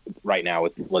right now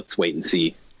with let's wait and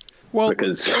see. Well,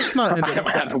 because it's not I don't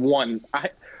have one.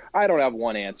 I don't have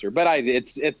one answer, but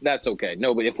that's okay.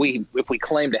 No, but if we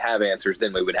claim to have answers,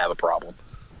 then we would have a problem.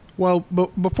 Well,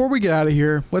 but before we get out of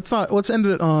here, let's end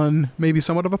it on maybe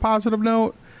somewhat of a positive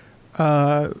note.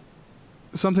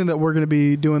 Something that we're going to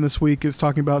be doing this week is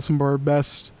talking about some of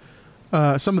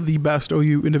the best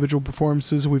OU individual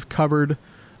performances we've covered.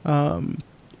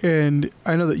 And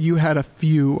I know that you had a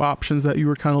few options that you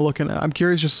were kind of looking at. I'm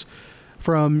curious, just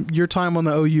from your time on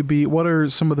the OU beat, what are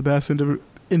some of the best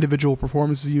individual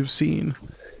performances you've seen?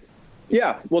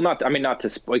 Yeah, well,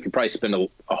 we could probably spend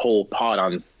a whole pod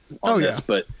on this,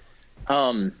 but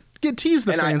tease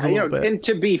the fans a little bit. And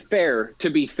to be fair,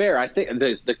 I think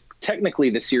the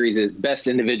technically the series is best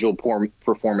individual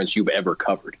performance you've ever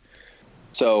covered.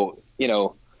 So, you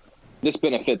know, this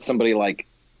benefits somebody like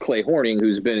Clay Horning,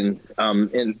 who's been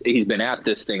he's been at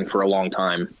this thing for a long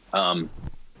time. You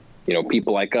know,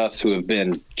 people like us who have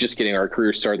been just getting our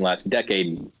career started in the last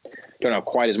decade don't have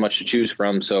quite as much to choose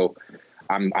from. So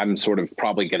I'm sort of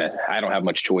probably I don't have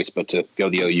much choice but to go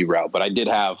the OU route. But I did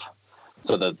have,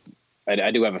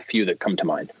 I do have a few that come to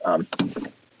mind.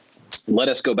 Let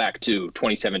us go back to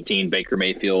 2017 Baker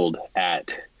Mayfield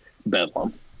at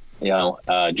Bedlam. You know,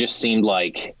 just seemed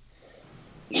like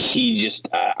he's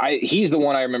the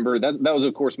one I remember. That was,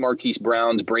 of course, Marquise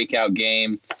Brown's breakout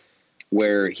game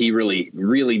where he really,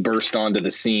 really burst onto the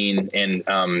scene and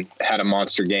had a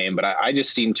monster game. But I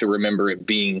just seem to remember it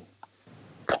being,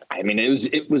 I mean,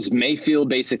 it was Mayfield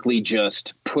basically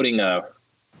just putting the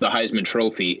Heisman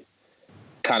Trophy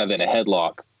kind of in a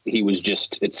headlock. He was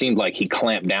it seemed like he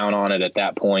clamped down on it at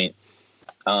that point.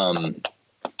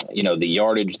 You know, the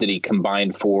yardage that he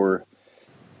combined for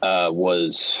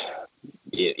was,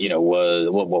 you know,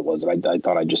 what was it? I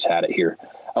thought I just had it here.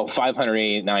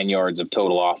 589 yards of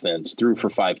total offense, threw for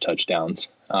 5 touchdowns,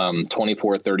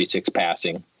 24-36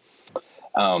 passing.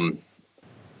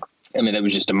 I mean, it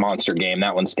was just a monster game.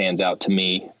 That one stands out to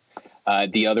me.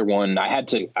 The other one,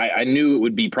 I knew it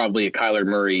would be probably a Kyler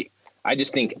Murray. I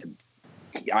just think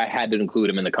I had to include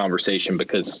him in the conversation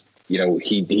because,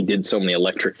 he did so many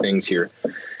electric things here.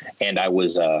 And I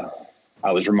was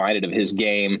reminded of his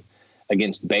game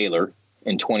against Baylor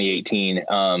in 2018.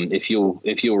 If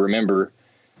you'll remember,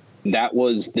 that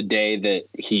was the day that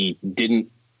he didn't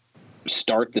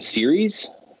start the series,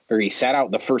 or he sat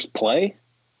out the first play.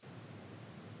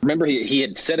 Remember, he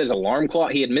had set his alarm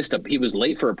clock. He had he was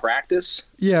late for a practice.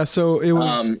 Yeah, so it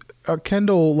was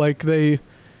Kendall.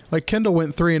 Kendall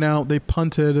went 3 and out. They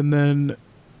punted, and then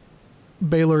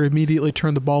Baylor immediately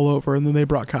turned the ball over, and then they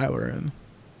brought Kyler in.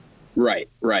 Right.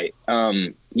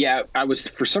 Yeah, I was,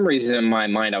 for some reason in my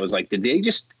mind, I was like, did they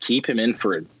just keep him in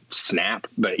for a snap?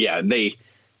 But yeah, they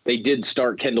did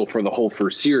start Kendall for the whole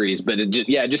first series. But it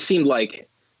just seemed like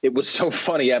it was so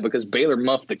funny. Yeah, because Baylor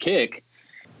muffed the kick.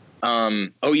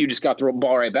 OU just got the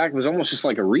ball right back. It was almost just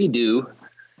like a redo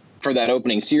for that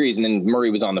opening series. And then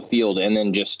Murray was on the field. And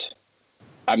then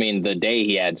the day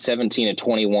he had 17 of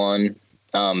 21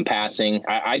 passing.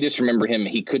 I just remember him.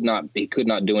 He could not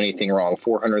do anything wrong.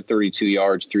 432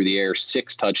 yards through the air,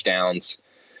 6 touchdowns.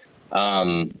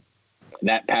 That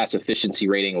pass efficiency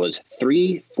rating was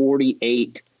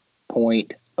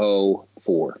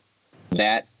 348.04.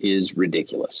 That is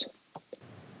ridiculous.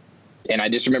 And I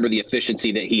just remember the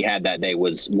efficiency that he had that day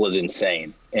was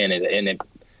insane. And it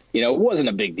wasn't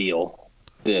a big deal.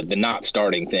 The not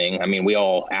starting thing. I mean, we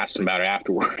all asked him about it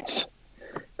afterwards.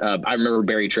 I remember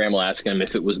Barry Trammell asking him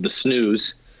if it was the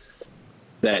snooze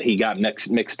that he got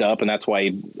mixed up, and that's why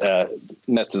he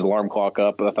messed his alarm clock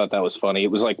up. I thought that was funny.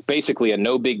 It was like basically a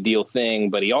no big deal thing,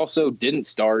 but he also didn't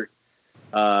start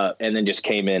and then just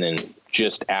came in and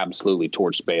just absolutely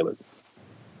torched Baylor.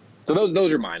 So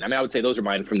those are mine. I mean, I would say those are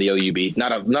mine from the OU beat.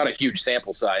 Not a huge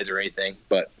sample size or anything,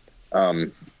 but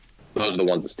those are the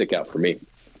ones that stick out for me.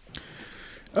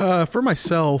 For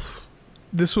myself,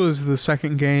 this was the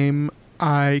second game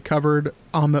I covered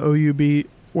on the OU beat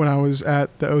when I was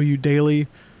at the OU Daily.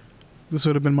 This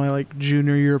would have been my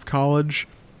junior year of college.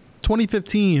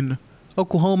 2015,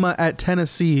 Oklahoma at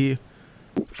Tennessee.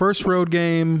 First road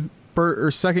game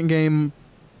or second game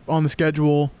on the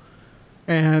schedule,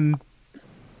 and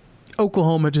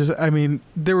Oklahoma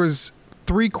there was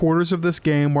 3 quarters of this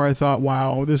game where I thought,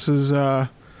 wow, this is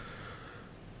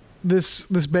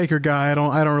this Baker guy, I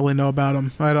don't really know about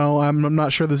him. I'm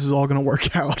not sure this is all going to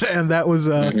work out. And that was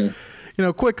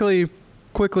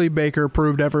quickly Baker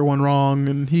proved everyone wrong,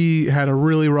 and he had a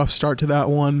really rough start to that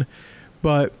one.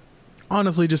 But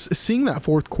honestly, just seeing that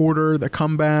fourth quarter, the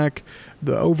comeback,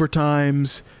 the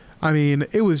overtimes,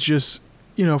 it was just,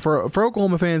 for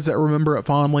Oklahoma fans that remember it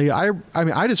fondly, I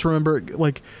just remember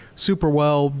it super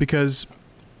well because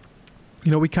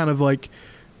we kind of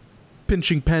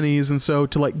pinching pennies, and so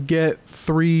to get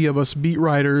 3 of us beat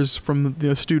writers from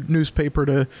the student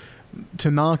newspaper to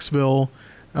Knoxville,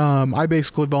 I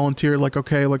basically volunteered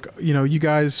you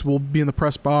guys will be in the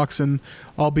press box and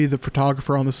I'll be the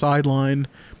photographer on the sideline.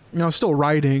 I was still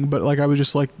writing, but I was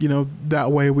just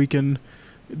that way we can,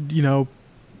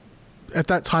 at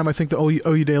that time I think the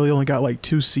OU Daily only got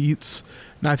 2 seats,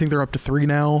 and I think they're up to 3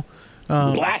 now.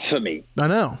 Blasphemy. I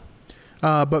know.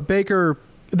 But Baker,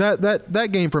 that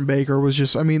game from Baker was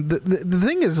just, the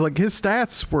thing is his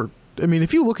stats were,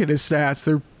 if you look at his stats,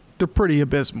 they're pretty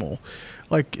abysmal,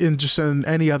 in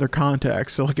any other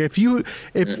context. So if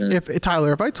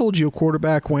Tyler, if I told you a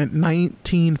quarterback went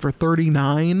 19 for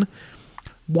 39,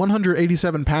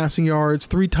 187 passing yards,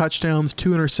 3 touchdowns,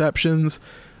 2 interceptions,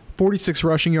 46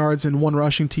 rushing yards, and 1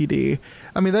 rushing TD,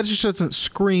 that just doesn't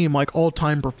scream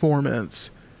all-time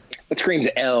performance. It screams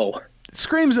L. It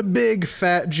screams a big,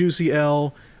 fat, juicy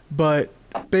L. But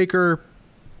Baker,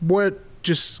 what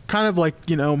just kind of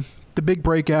the big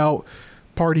breakout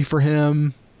party for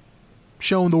him,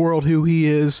 showing the world who he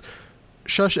is.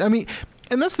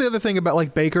 And that's the other thing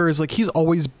about Baker is he's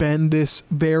always been this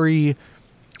very, I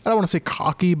don't want to say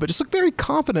cocky, but just very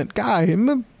confident guy.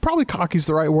 Probably cocky is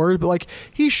the right word, but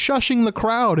he's shushing the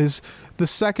crowd. Is the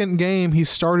second game he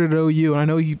started at OU, and I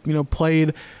know he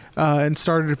played and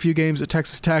started a few games at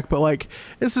Texas Tech, but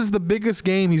this is the biggest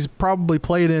game he's probably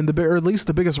played in, or at least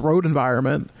the biggest road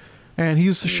environment, and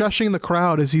he's shushing the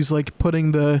crowd as he's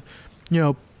putting the,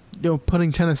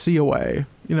 putting Tennessee away,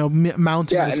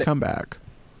 mounting his comeback.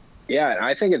 Yeah, and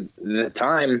I think at the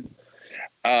time,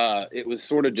 it was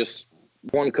sort of just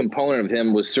one component of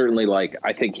him was certainly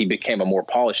I think he became a more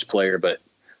polished player, but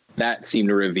that seemed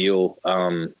to reveal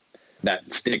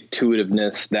that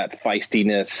stick-to-itiveness, that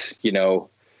feistiness.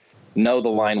 No, the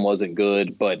line wasn't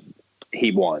good, but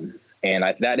he won. And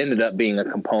that ended up being a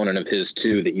component of his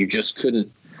too, that you just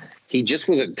couldn't, he just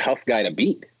was a tough guy to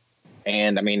beat.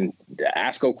 And I mean,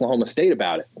 ask Oklahoma State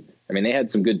about it. I mean, they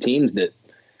had some good teams that,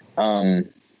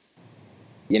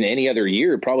 in any other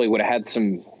year probably would have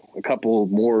had a couple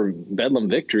more Bedlam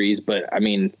victories. But I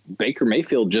mean, Baker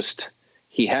Mayfield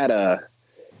he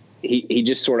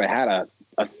just sort of had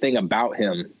a thing about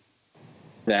him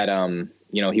that,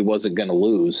 he wasn't going to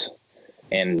lose.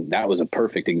 And that was a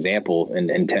perfect example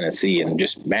in Tennessee. And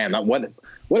just, man, what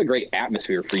a great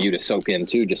atmosphere for you to soak in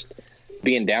too. Just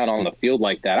being down on the field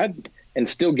like that, and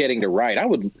still getting to write. I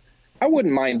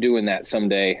wouldn't mind doing that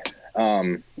someday.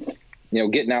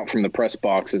 Getting out from the press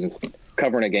box and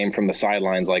covering a game from the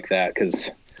sidelines like that, because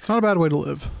it's not a bad way to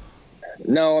live.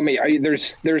 No, I mean,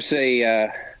 there's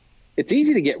it's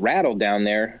easy to get rattled down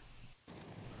there.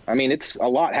 I mean, it's a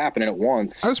lot happening at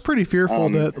once. I was pretty fearful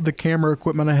that the camera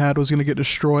equipment I had was going to get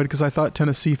destroyed because I thought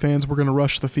Tennessee fans were going to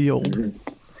rush the field.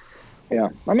 Mm-hmm. Yeah,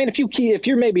 I mean, if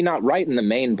you're maybe not writing the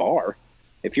main bar,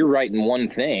 if you're writing one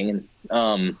thing, it's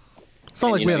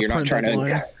not like we had a print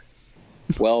deadline.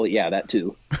 Well, yeah, that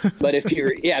too. But if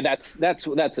you're, that's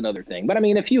another thing. But I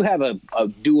mean, if you have a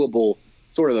doable,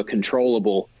 sort of a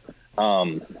controllable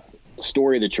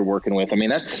story that you're working with, I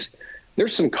mean,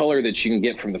 there's some color that you can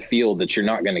get from the field that you're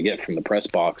not going to get from the press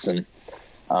box, and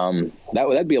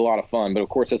that'd be a lot of fun. But of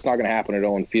course, that's not going to happen at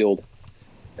Owen Field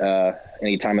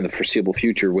anytime in the foreseeable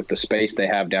future with the space they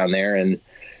have down there. And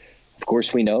of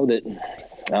course, we know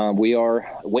that we are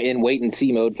in wait and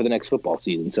see mode for the next football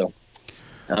season. So.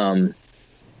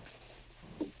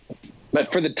 But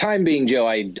for the time being, Joe,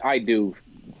 I do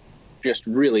just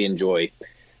really enjoy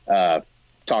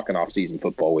talking off-season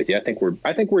football with you. I think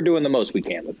we're doing the most we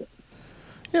can with it.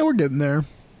 Yeah, we're getting there.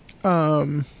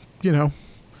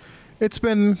 It's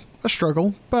been a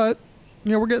struggle, but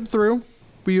we're getting through.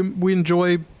 We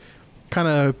enjoy kind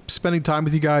of spending time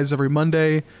with you guys every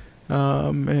Monday,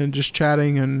 and just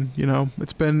chatting, and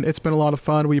it's been a lot of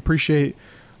fun. We appreciate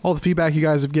all the feedback you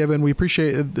guys have given. We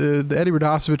appreciate the Eddie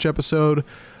Radosevich episode.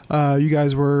 You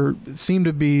guys seemed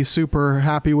to be super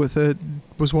happy with it.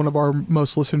 It was one of our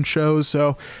most listened shows,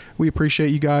 so we appreciate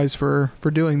you guys for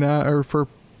doing that, or for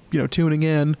tuning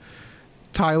in.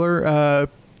 Tyler,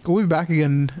 we'll be back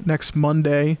again next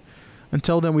Monday.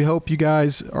 Until then, we hope you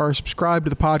guys are subscribed to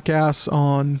the podcast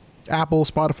on Apple,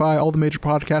 Spotify, all the major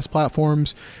podcast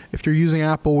platforms. If you're using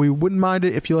Apple, we wouldn't mind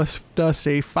it if you left us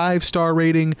a 5-star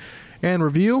rating and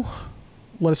review.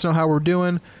 Let us know how we're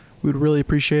doing. We would really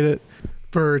appreciate it.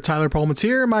 For Tyler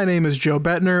Palmatier, my name is Joe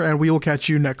Bettner, and we will catch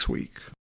you next week.